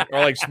Smart Mark.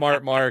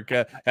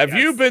 Have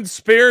you been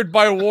speared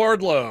by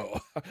Wardlow?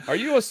 Are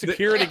you a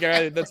security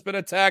guy that's been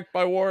attacked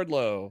by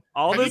Wardlow?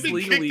 Have you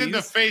been kicked in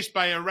the face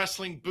by a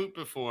wrestling boot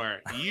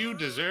before? You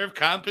deserve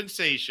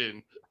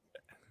compensation.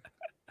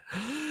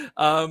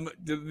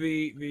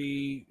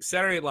 The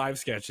Saturday Night Live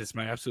sketch is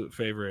my absolute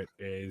favorite.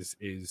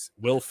 Is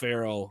Will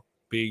Ferrell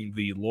being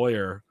the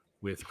lawyer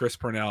with Chris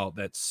Parnell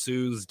that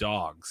sues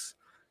dogs,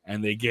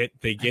 and they get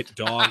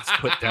dogs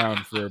put down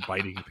for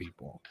biting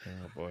people.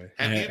 Oh boy!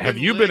 Have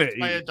you been licked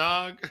by a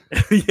dog?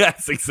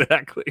 Yes,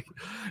 exactly.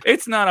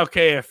 It's not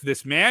okay if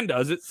this man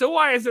does it, so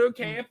why is it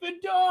okay if the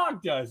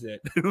dog does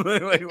it?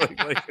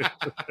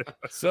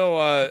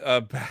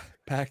 So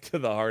back to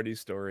the Hardy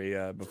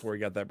story before we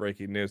got that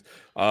breaking news.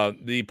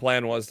 The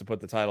plan was to put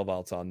the title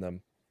belts on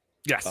them.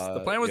 Yes, the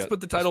plan was to put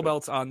the title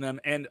belts on them.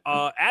 And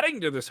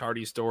adding to this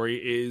Hardy story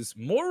is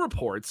more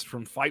reports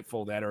from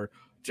Fightful that are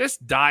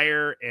just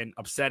dire and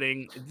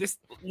upsetting.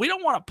 We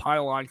don't want to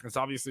pile on because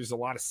obviously there's a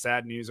lot of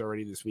sad news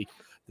already this week.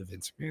 The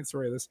Vince McMahon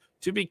story of this.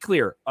 To be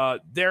clear,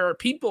 there are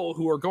people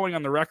who are going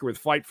on the record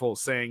with Fightful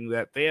saying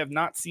that they have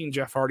not seen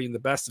Jeff Hardy in the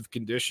best of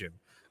condition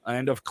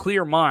and of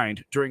clear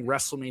mind during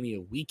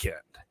WrestleMania weekend,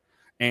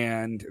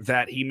 and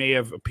that he may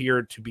have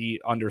appeared to be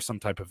under some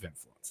type of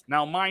influence.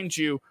 Now, mind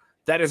you,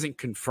 that isn't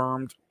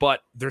confirmed,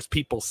 but there's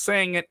people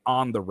saying it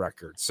on the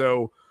record.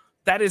 So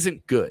that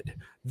isn't good.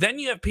 Then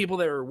you have people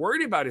that are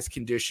worried about his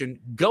condition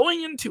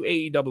going into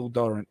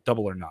AEW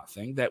Double or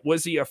Nothing. That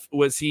was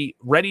he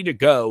ready to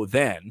go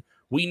then?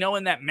 We know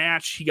in that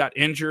match he got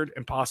injured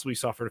and possibly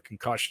suffered a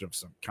concussion of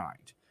some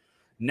kind.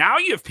 Now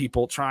you have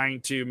people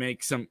trying to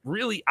make some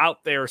really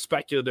out there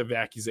speculative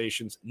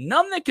accusations,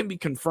 none that can be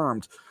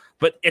confirmed,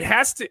 but it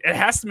has to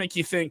make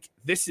you think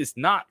this is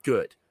not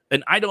good.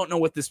 And I don't know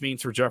what this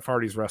means for Jeff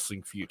Hardy's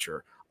wrestling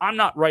future. I'm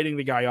not writing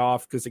the guy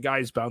off because the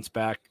guy's bounced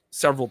back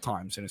several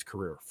times in his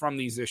career from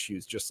these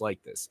issues just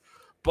like this.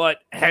 But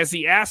has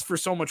he asked for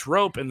so much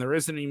rope and there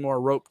isn't any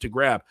more rope to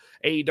grab?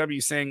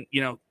 AEW saying,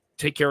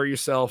 take care of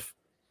yourself,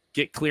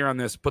 get clear on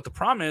this. But the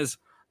problem is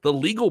the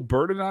legal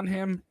burden on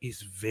him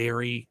is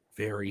very,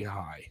 very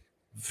high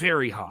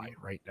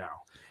right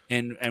now.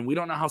 And we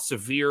don't know how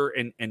severe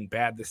and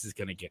bad this is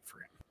going to get for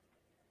him.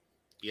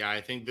 Yeah,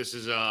 I think this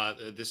is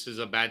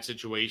a bad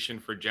situation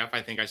for Jeff.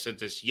 I think I said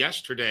this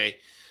yesterday,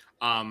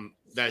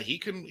 that he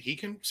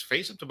can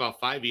face up to about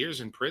 5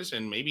 years in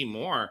prison, maybe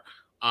more,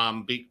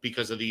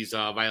 because of these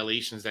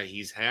violations that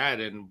he's had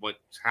and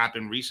what's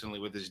happened recently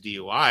with his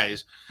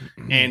DUIs,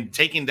 and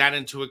taking that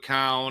into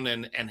account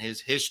and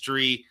his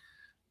history.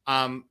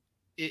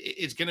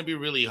 it's going to be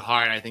really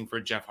hard, I think, for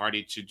Jeff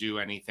Hardy to do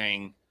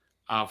anything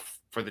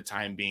for the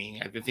time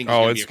being. I think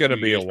it's going to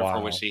be a while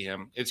before we see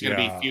him. It's going to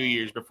be a few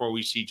years before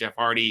we see Jeff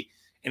Hardy.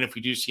 And if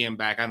we do see him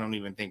back, I don't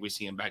even think we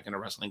see him back in a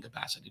wrestling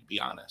capacity, to be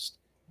honest.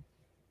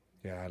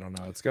 Yeah, I don't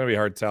know. It's going to be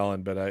hard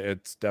telling, but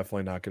it's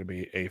definitely not going to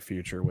be a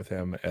future with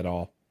him at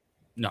all.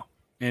 No,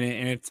 and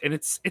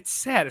it's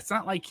sad. It's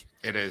not like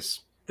it is.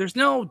 There's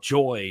no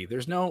joy.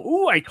 There's no,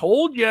 ooh, I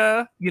told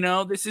you. You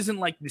know, this isn't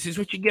like, this is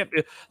what you get.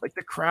 Like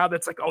the crowd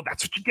that's like, oh,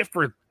 that's what you get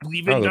for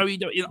leaving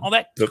WWE. You know, all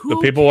that. The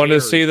people wanted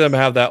to see them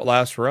have that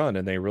last run,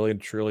 and they really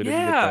and truly didn't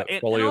get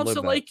that fully. And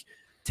also, like,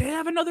 to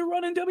have another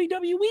run in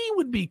WWE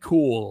would be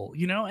cool,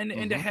 you know,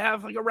 and to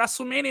have like a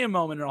WrestleMania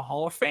moment and a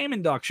Hall of Fame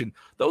induction.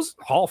 Those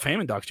Hall of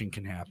Fame induction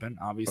can happen,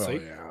 obviously.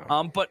 Oh,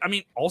 yeah. But I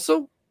mean,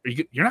 also,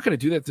 you're not going to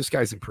do that if this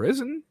guy's in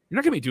prison. You're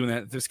not going to be doing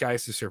that if this guy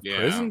has to serve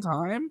prison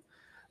time.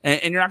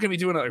 And you're not going to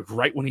be doing it like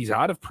right when he's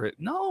out of prison.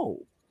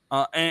 No.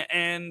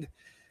 And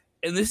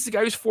this is a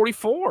guy who's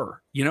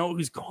 44, you know,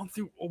 who's gone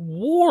through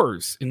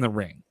wars in the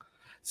ring.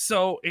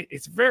 So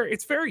it's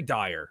very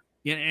dire.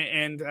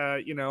 And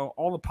you know,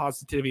 all the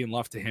positivity and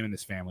love to him and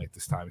his family at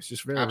this time. It's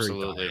just very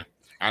dire.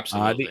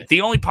 Absolutely. The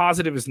only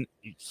positive is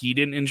he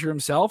didn't injure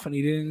himself and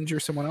he didn't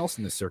injure someone else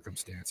in this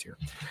circumstance here.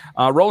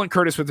 Roland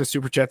Curtis with the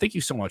super chat. Thank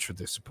you so much for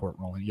this support,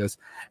 Roland. He goes,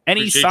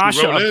 any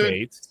Sasha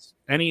updates?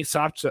 Any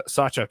Sasha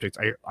updates?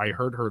 I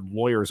heard her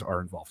lawyers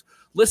are involved.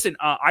 Listen,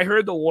 I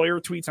heard the lawyer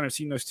tweets, and I've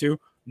seen those too.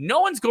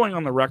 No one's going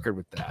on the record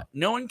with that.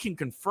 No one can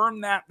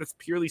confirm that. That's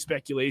purely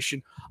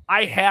speculation.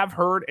 I have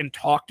heard and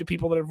talked to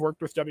people that have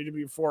worked with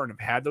WWE before and have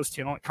had those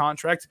talent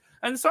contracts.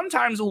 And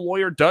sometimes a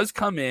lawyer does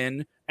come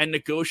in and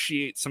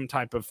negotiate some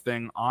type of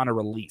thing on a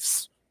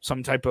release,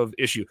 some type of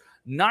issue.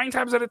 9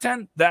 times out of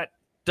 10, that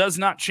does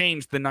not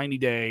change the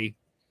 90-day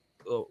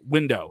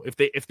window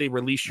if they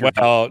release your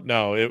deal.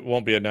 No, it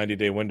won't be a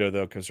 90-day window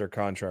though, because their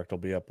contract will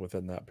be up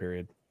within that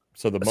period.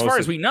 So as far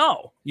as we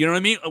know, you know what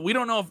I mean? We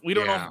don't know if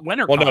when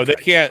her no,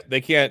 they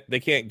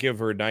can't give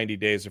her 90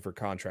 days if her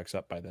contract's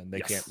up by then.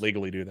 They can't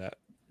legally do that.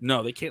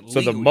 No, they can't.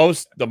 So the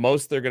most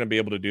they're going to be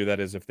able to do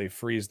that is if they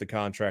freeze the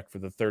contract for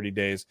the 30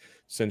 days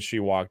since she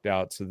walked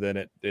out. So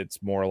then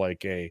it's more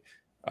like a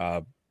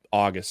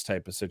August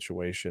type of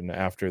situation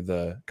after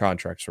the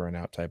contracts run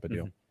out type of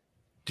deal. Mm-hmm.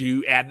 Do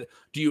you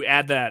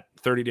add that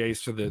 30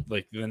 days to the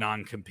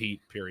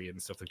non-compete period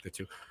and stuff like that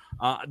too?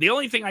 The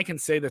only thing I can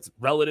say that's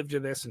relative to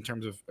this in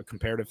terms of a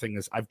comparative thing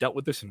is I've dealt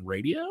with this in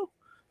radio,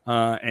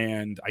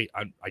 and I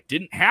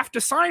didn't have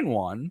to sign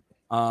one,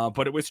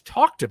 but it was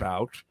talked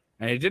about,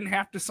 and I didn't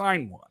have to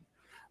sign one.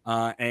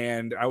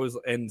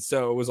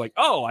 So it was like,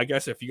 oh, I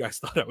guess if you guys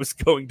thought I was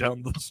going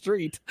down the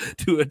street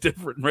to a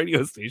different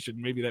radio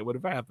station, maybe that would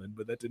have happened,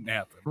 but that didn't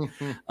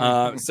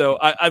happen. So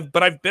I've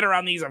been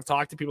around these. I've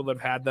talked to people that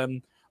have had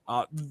them.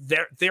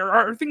 There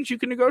are things you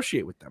can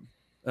negotiate with them.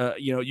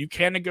 You know, you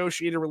can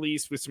negotiate a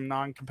release with some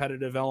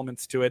non-competitive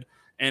elements to it,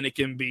 and it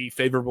can be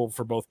favorable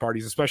for both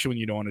parties, especially when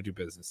you don't want to do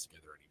business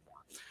together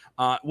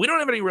anymore. We don't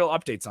have any real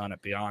updates on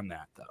it beyond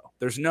that, though.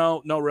 There's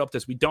no real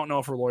updates. We don't know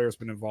if her lawyer's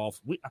been involved.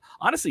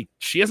 Honestly,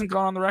 she hasn't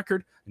gone on the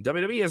record, and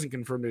WWE hasn't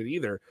confirmed it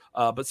either.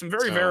 But some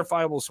very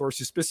verifiable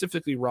sources,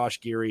 specifically Raj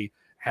Giri,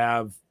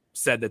 have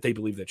said that they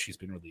believe that she's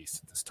been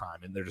released at this time,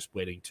 and they're just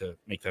waiting to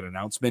make that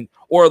announcement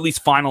or at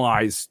least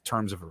finalize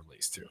terms of her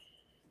release too.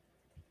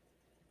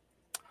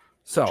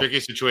 So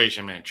tricky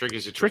situation, man. Tricky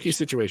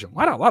situation.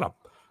 A lot of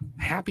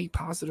happy,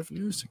 positive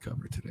news to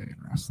cover today in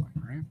wrestling,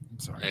 right? I'm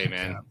sorry. Hey,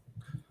 man.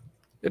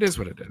 It is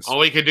what it is. All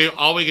we could do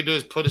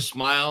is put a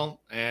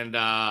smile and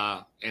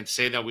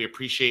say that we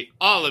appreciate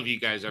all of you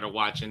guys that are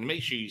watching.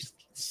 Make sure you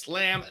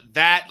slam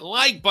that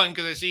like button,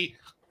 because I see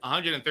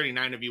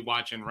 139 of you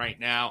watching right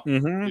now.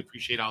 Mm-hmm. We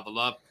appreciate all the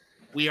love.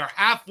 We are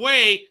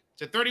halfway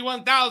to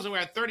 31,000. We're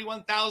at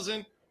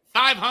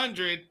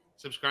 31,500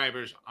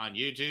 subscribers on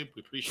YouTube.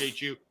 We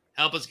appreciate you.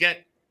 Help us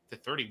get to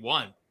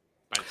 31.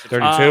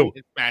 32.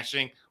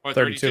 Smashing. Or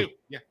 32.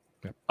 Yeah.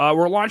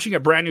 We're launching a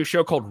brand new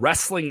show called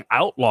Wrestling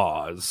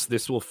Outlaws.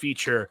 This will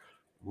feature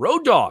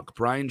Road Dogg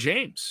Brian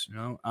James. You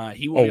know,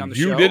 he will be on the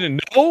show. You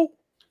didn't know?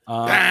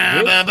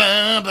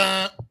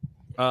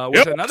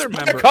 With another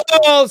member.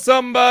 Call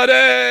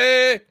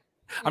somebody.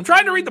 I'm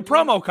trying to read the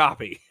promo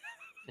copy.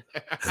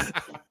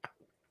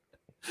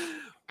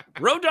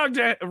 Road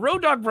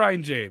Dogg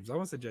Brian James. I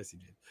almost said Jesse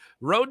James.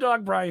 Road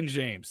Dogg Brian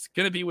James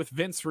going to be with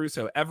Vince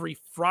Russo every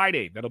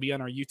Friday. That'll be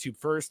on our YouTube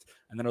first,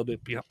 and then it'll be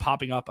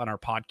popping up on our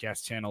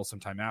podcast channel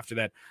sometime after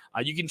that.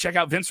 You can check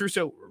out Vince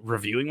Russo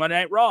reviewing Monday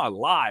Night Raw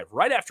live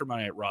right after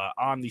Monday Night Raw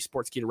on the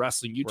Sportskeeda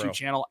Wrestling YouTube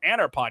channel and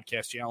our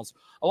podcast channels,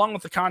 along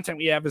with the content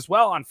we have as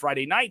well on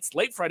Friday nights,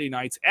 late Friday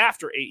nights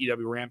after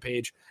AEW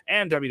Rampage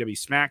and WWE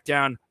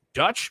SmackDown.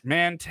 Dutch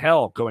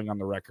Mantel going on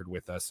the record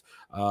with us.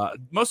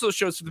 Most of those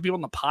shows for the people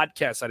on the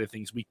podcast side of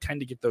things, we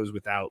tend to get those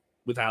without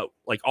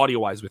like audio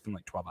wise within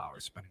like 12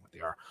 hours, depending what they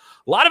are.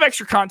 A lot of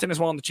extra content as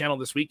well on the channel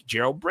this week.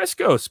 Gerald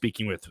Briscoe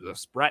speaking with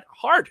us, Bret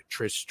Hart,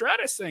 Trish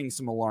Stratus saying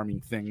some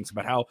alarming things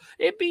about how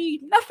it'd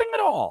be nothing at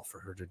all for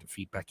her to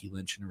defeat Becky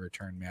Lynch in a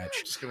return match.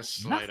 I'm just gonna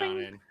slide on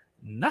in.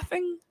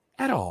 Nothing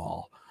at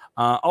all.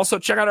 Also,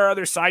 check out our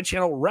other side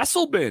channel,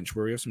 Wrestle Binge,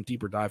 where we have some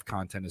deeper dive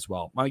content as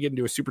well. I want to get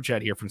into a super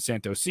chat here from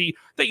Santos C.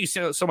 Thank you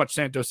so much,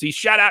 Santos C.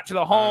 Shout out to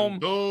the home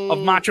of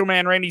Macho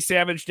Man Randy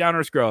Savage,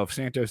 Downers Grove.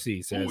 Santos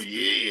C says, "Oh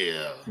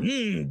yeah,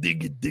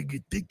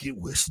 dig it,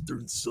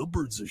 western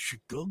suburbs of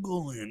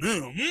Chicago,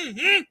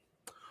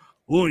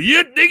 Oh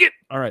yeah, dig it."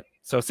 All right.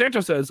 So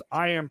Santos says,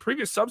 "I am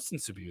previous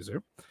substance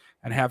abuser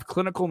and have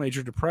clinical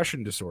major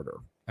depression disorder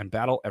and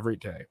battle every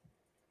day."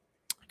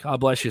 God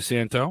bless you,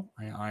 Santo.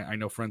 I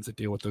know friends that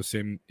deal with those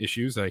same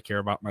issues that I care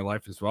about in my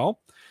life as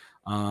well.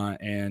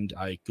 And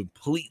I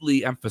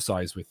completely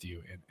empathize with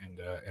you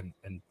and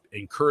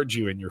encourage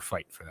you in your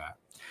fight for that.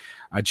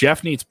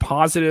 Jeff needs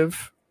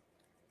positivity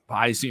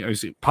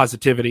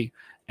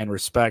and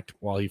respect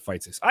while he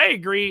fights this. I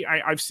agree.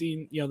 I've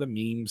seen, the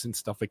memes and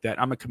stuff like that.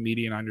 I'm a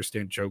comedian. I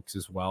understand jokes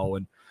as well.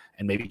 And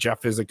maybe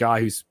Jeff is a guy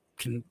who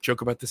can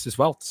joke about this as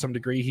well. To some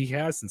degree, he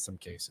has in some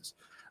cases.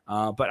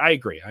 But I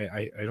agree.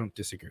 I don't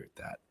disagree with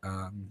that.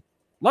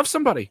 Love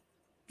somebody.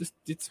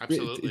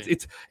 Absolutely.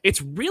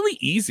 It's really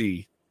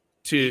easy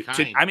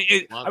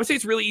I would say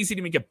it's really easy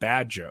to make a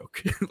bad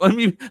joke. let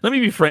me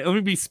be frank. Let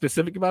me be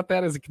specific about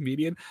that as a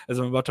comedian, as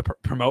I'm about to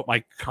promote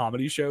my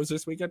comedy shows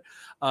this weekend.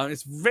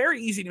 It's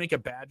very easy to make a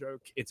bad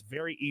joke. It's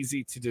very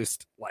easy to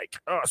just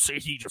say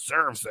he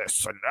deserves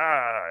this and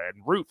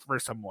root for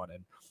someone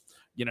and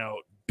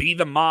be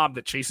the mob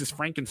that chases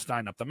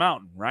Frankenstein up the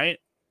mountain, right?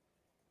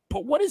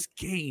 But what is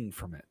gained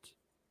from it?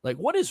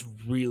 What is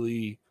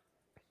really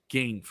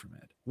gained from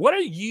it? What are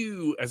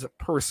you as a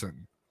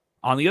person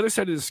on the other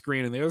side of the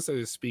screen and the other side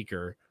of the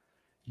speaker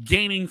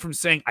gaining from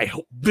saying, I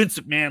hope Vince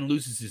McMahon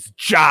loses his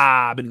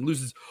job and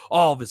loses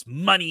all of his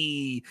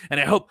money, and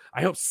I hope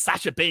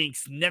Sasha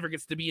Banks never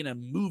gets to be in a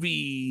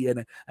movie,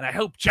 and I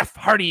hope Jeff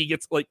Hardy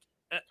gets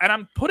and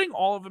I'm putting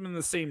all of them in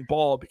the same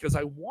ball because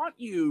I want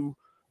you,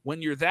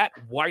 when you're that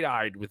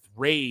wide-eyed with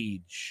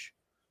rage,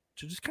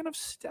 to just kind of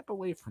step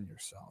away from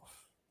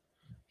yourself.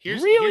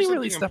 Here's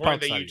really something step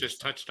important outside that you just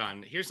touched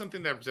on. Here's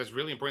something that's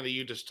really important that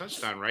you just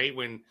touched on, right?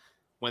 When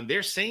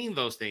they're saying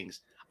those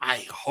things,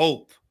 I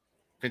hope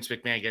Vince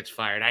McMahon gets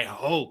fired. I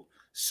hope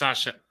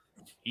Sasha.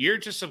 You're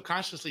just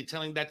subconsciously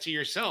telling that to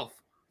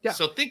yourself. Yeah.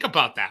 So think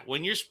about that.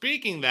 When you're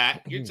speaking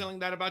that, you're telling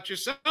that about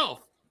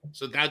yourself.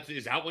 So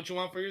is that what you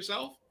want for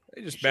yourself?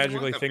 They just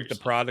magically think the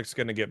product's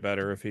going to get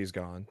better if he's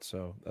gone.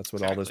 So that's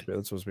what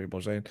that's what people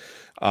are saying.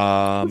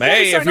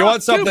 Hey, if you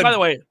want something, by the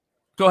way,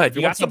 go ahead. If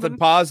you want something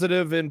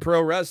positive in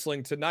pro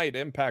wrestling tonight,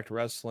 Impact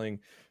Wrestling,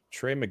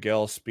 Trey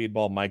Miguel,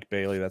 Speedball, Mike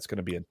Bailey. That's going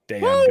to be a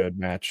damn good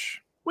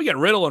match. We get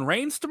Riddle and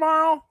Reigns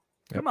tomorrow.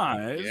 Come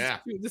on.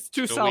 This is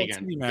two solid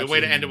TV matches. Good way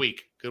to end the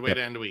week. Good way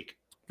to end the week.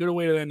 Good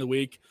way to end the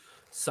week.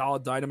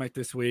 Solid Dynamite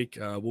this week.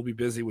 We'll be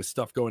busy with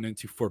stuff going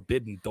into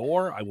Forbidden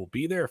Door. I will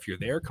be there. If you're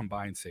there, come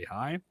by and say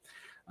hi.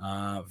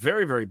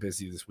 Very, very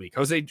busy this week.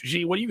 Jose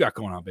G, what do you got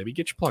going on, baby?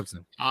 Get your plugs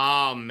in.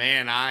 Oh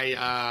man,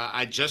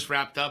 I just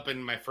wrapped up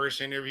in my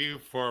first interview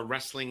for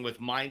Wrestling with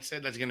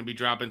Mindset. That's going to be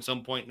dropping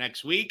some point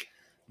next week.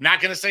 Not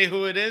going to say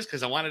who it is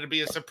because I want it to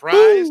be a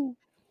surprise,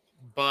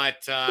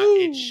 but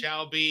it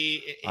shall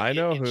be.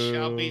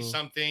 Shall be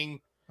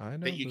something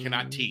that you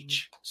cannot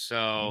teach.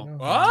 So,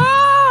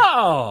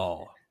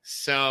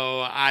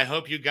 So I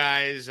hope you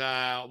guys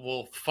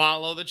will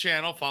follow the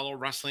channel, follow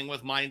Wrestling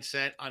with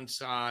Mindset on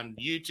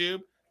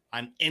YouTube,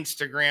 on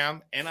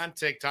Instagram, and on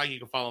TikTok. You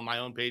can follow my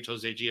own page,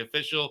 Jose G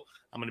Official.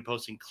 I'm going to be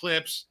posting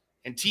clips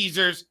and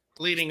teasers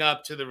leading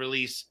up to the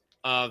release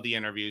of the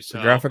interview. So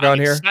the graphic on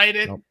here?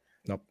 Excited.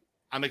 Nope.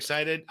 I'm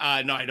excited.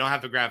 No, I don't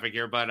have the graphic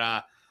here, but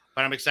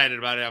I'm excited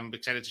about it. I'm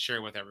excited to share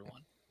it with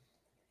everyone.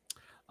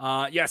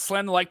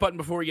 Slam the like button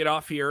before we get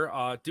off here.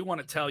 Do want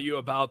to tell you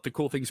about the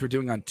cool things we're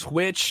doing on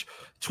Twitch.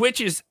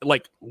 Twitch is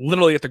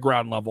literally at the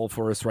ground level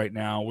for us right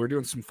now. We're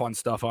doing some fun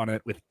stuff on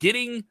it with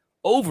Getting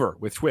Over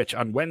with Twitch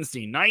on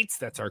Wednesday nights.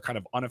 That's our kind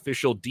of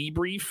unofficial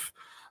debrief.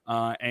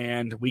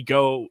 And we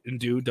go and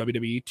do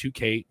WWE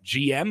 2K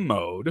GM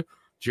mode.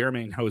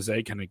 Jeremy and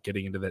Jose kind of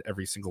getting into that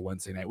every single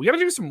Wednesday night. We got to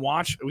do some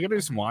watch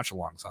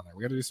alongs on there.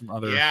 We got to do some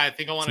other. Yeah, I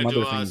think I want to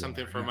do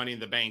something for Money in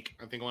the Bank.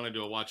 I think I want to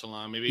do a watch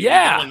along. Maybe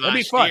that'd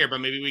be fun. Year, but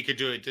maybe we could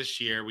do it this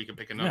year. We could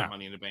pick another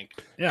Money in the Bank.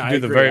 Yeah, we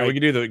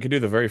could do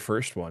the very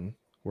first one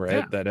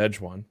where that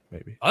Edge one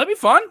maybe. Oh, that'd be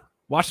fun.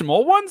 Watch some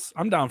old ones.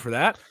 I'm down for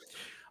that.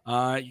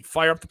 You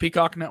fire up the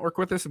Peacock Network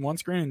with us in one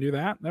screen and do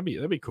that.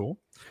 That'd be cool.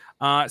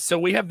 So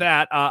we have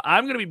that.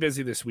 I'm going to be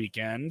busy this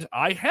weekend.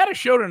 I had a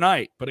show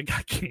tonight, but it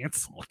got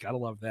canceled. Gotta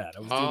love that. I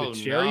was doing a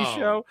charity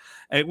show.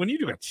 And when you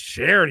do a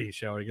charity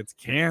show, it gets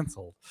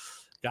canceled.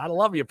 Gotta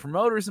love you.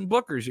 Promoters and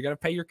bookers. You got to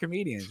pay your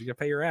comedians. You got to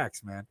pay your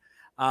acts, man.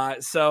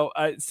 So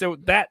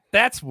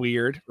that's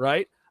weird,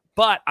 right?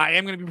 But I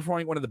am going to be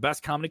performing at one of the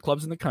best comedy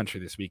clubs in the country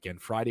this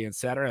weekend, Friday and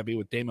Saturday. I'll be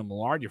with Damon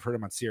Millard. You've heard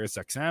him on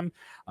SiriusXM.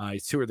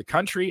 He's toured the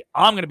country.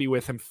 I'm going to be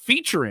with him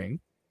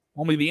featuring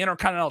only the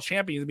Intercontinental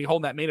Champion. He's going to be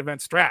holding that main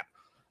event strap.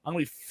 I'm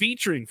going to be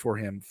featuring for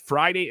him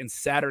Friday and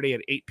Saturday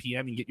at 8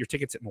 p.m. You can get your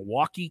tickets at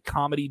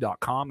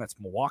MilwaukeeComedy.com. That's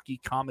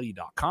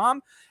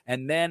MilwaukeeComedy.com.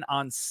 And then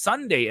on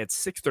Sunday at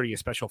 6:30, a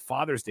special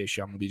Father's Day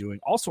show I'm going to be doing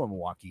also in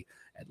Milwaukee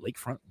at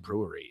Lakefront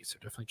Brewery. So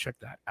definitely check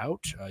that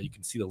out. You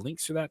can see the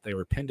links to that. They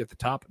were pinned at the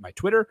top of my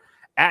Twitter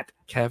at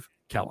Kev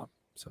Kellum.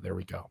 So there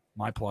we go.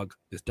 My plug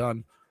is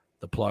done.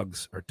 The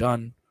plugs are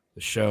done.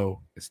 The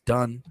show is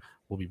done.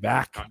 We'll be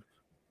back.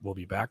 We'll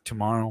be back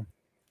tomorrow.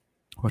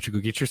 I want you to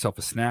go get yourself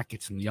a snack,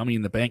 get some yummy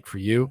in the bank for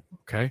you,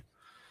 okay?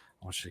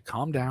 I want you to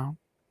calm down.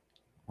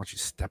 I want you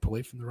to step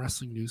away from the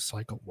wrestling news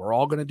cycle. We're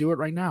all going to do it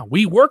right now.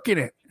 We work in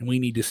it, and we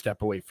need to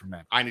step away from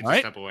it. I need to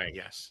step away,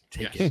 yes.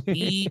 Take a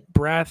deep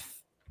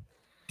breath.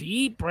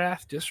 Deep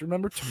breath. Just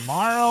remember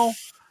tomorrow,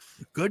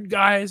 the good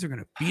guys are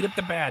going to beat up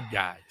the bad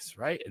guys,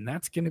 right? And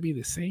that's going to be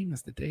the same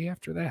as the day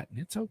after that. And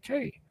it's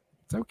okay.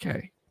 It's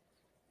okay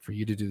for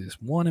you to do this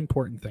one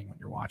important thing when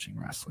you're watching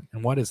wrestling.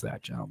 And what is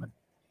that, gentlemen?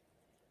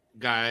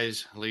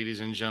 Guys,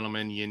 ladies and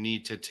gentlemen, you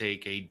need to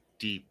take a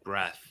deep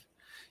breath.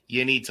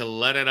 You need to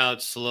let it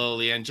out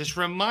slowly and just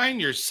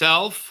remind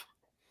yourself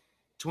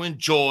to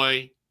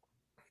enjoy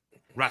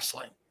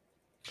wrestling.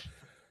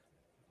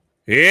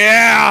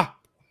 Yeah.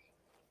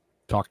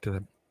 Talk to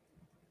them.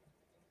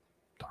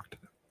 Talk to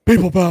them.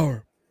 People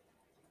power.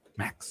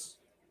 Max.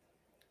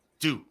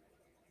 Do.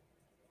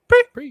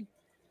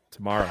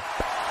 Tomorrow.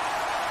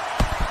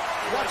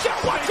 Watch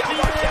out, watch out,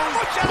 watch out,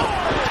 watch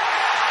out.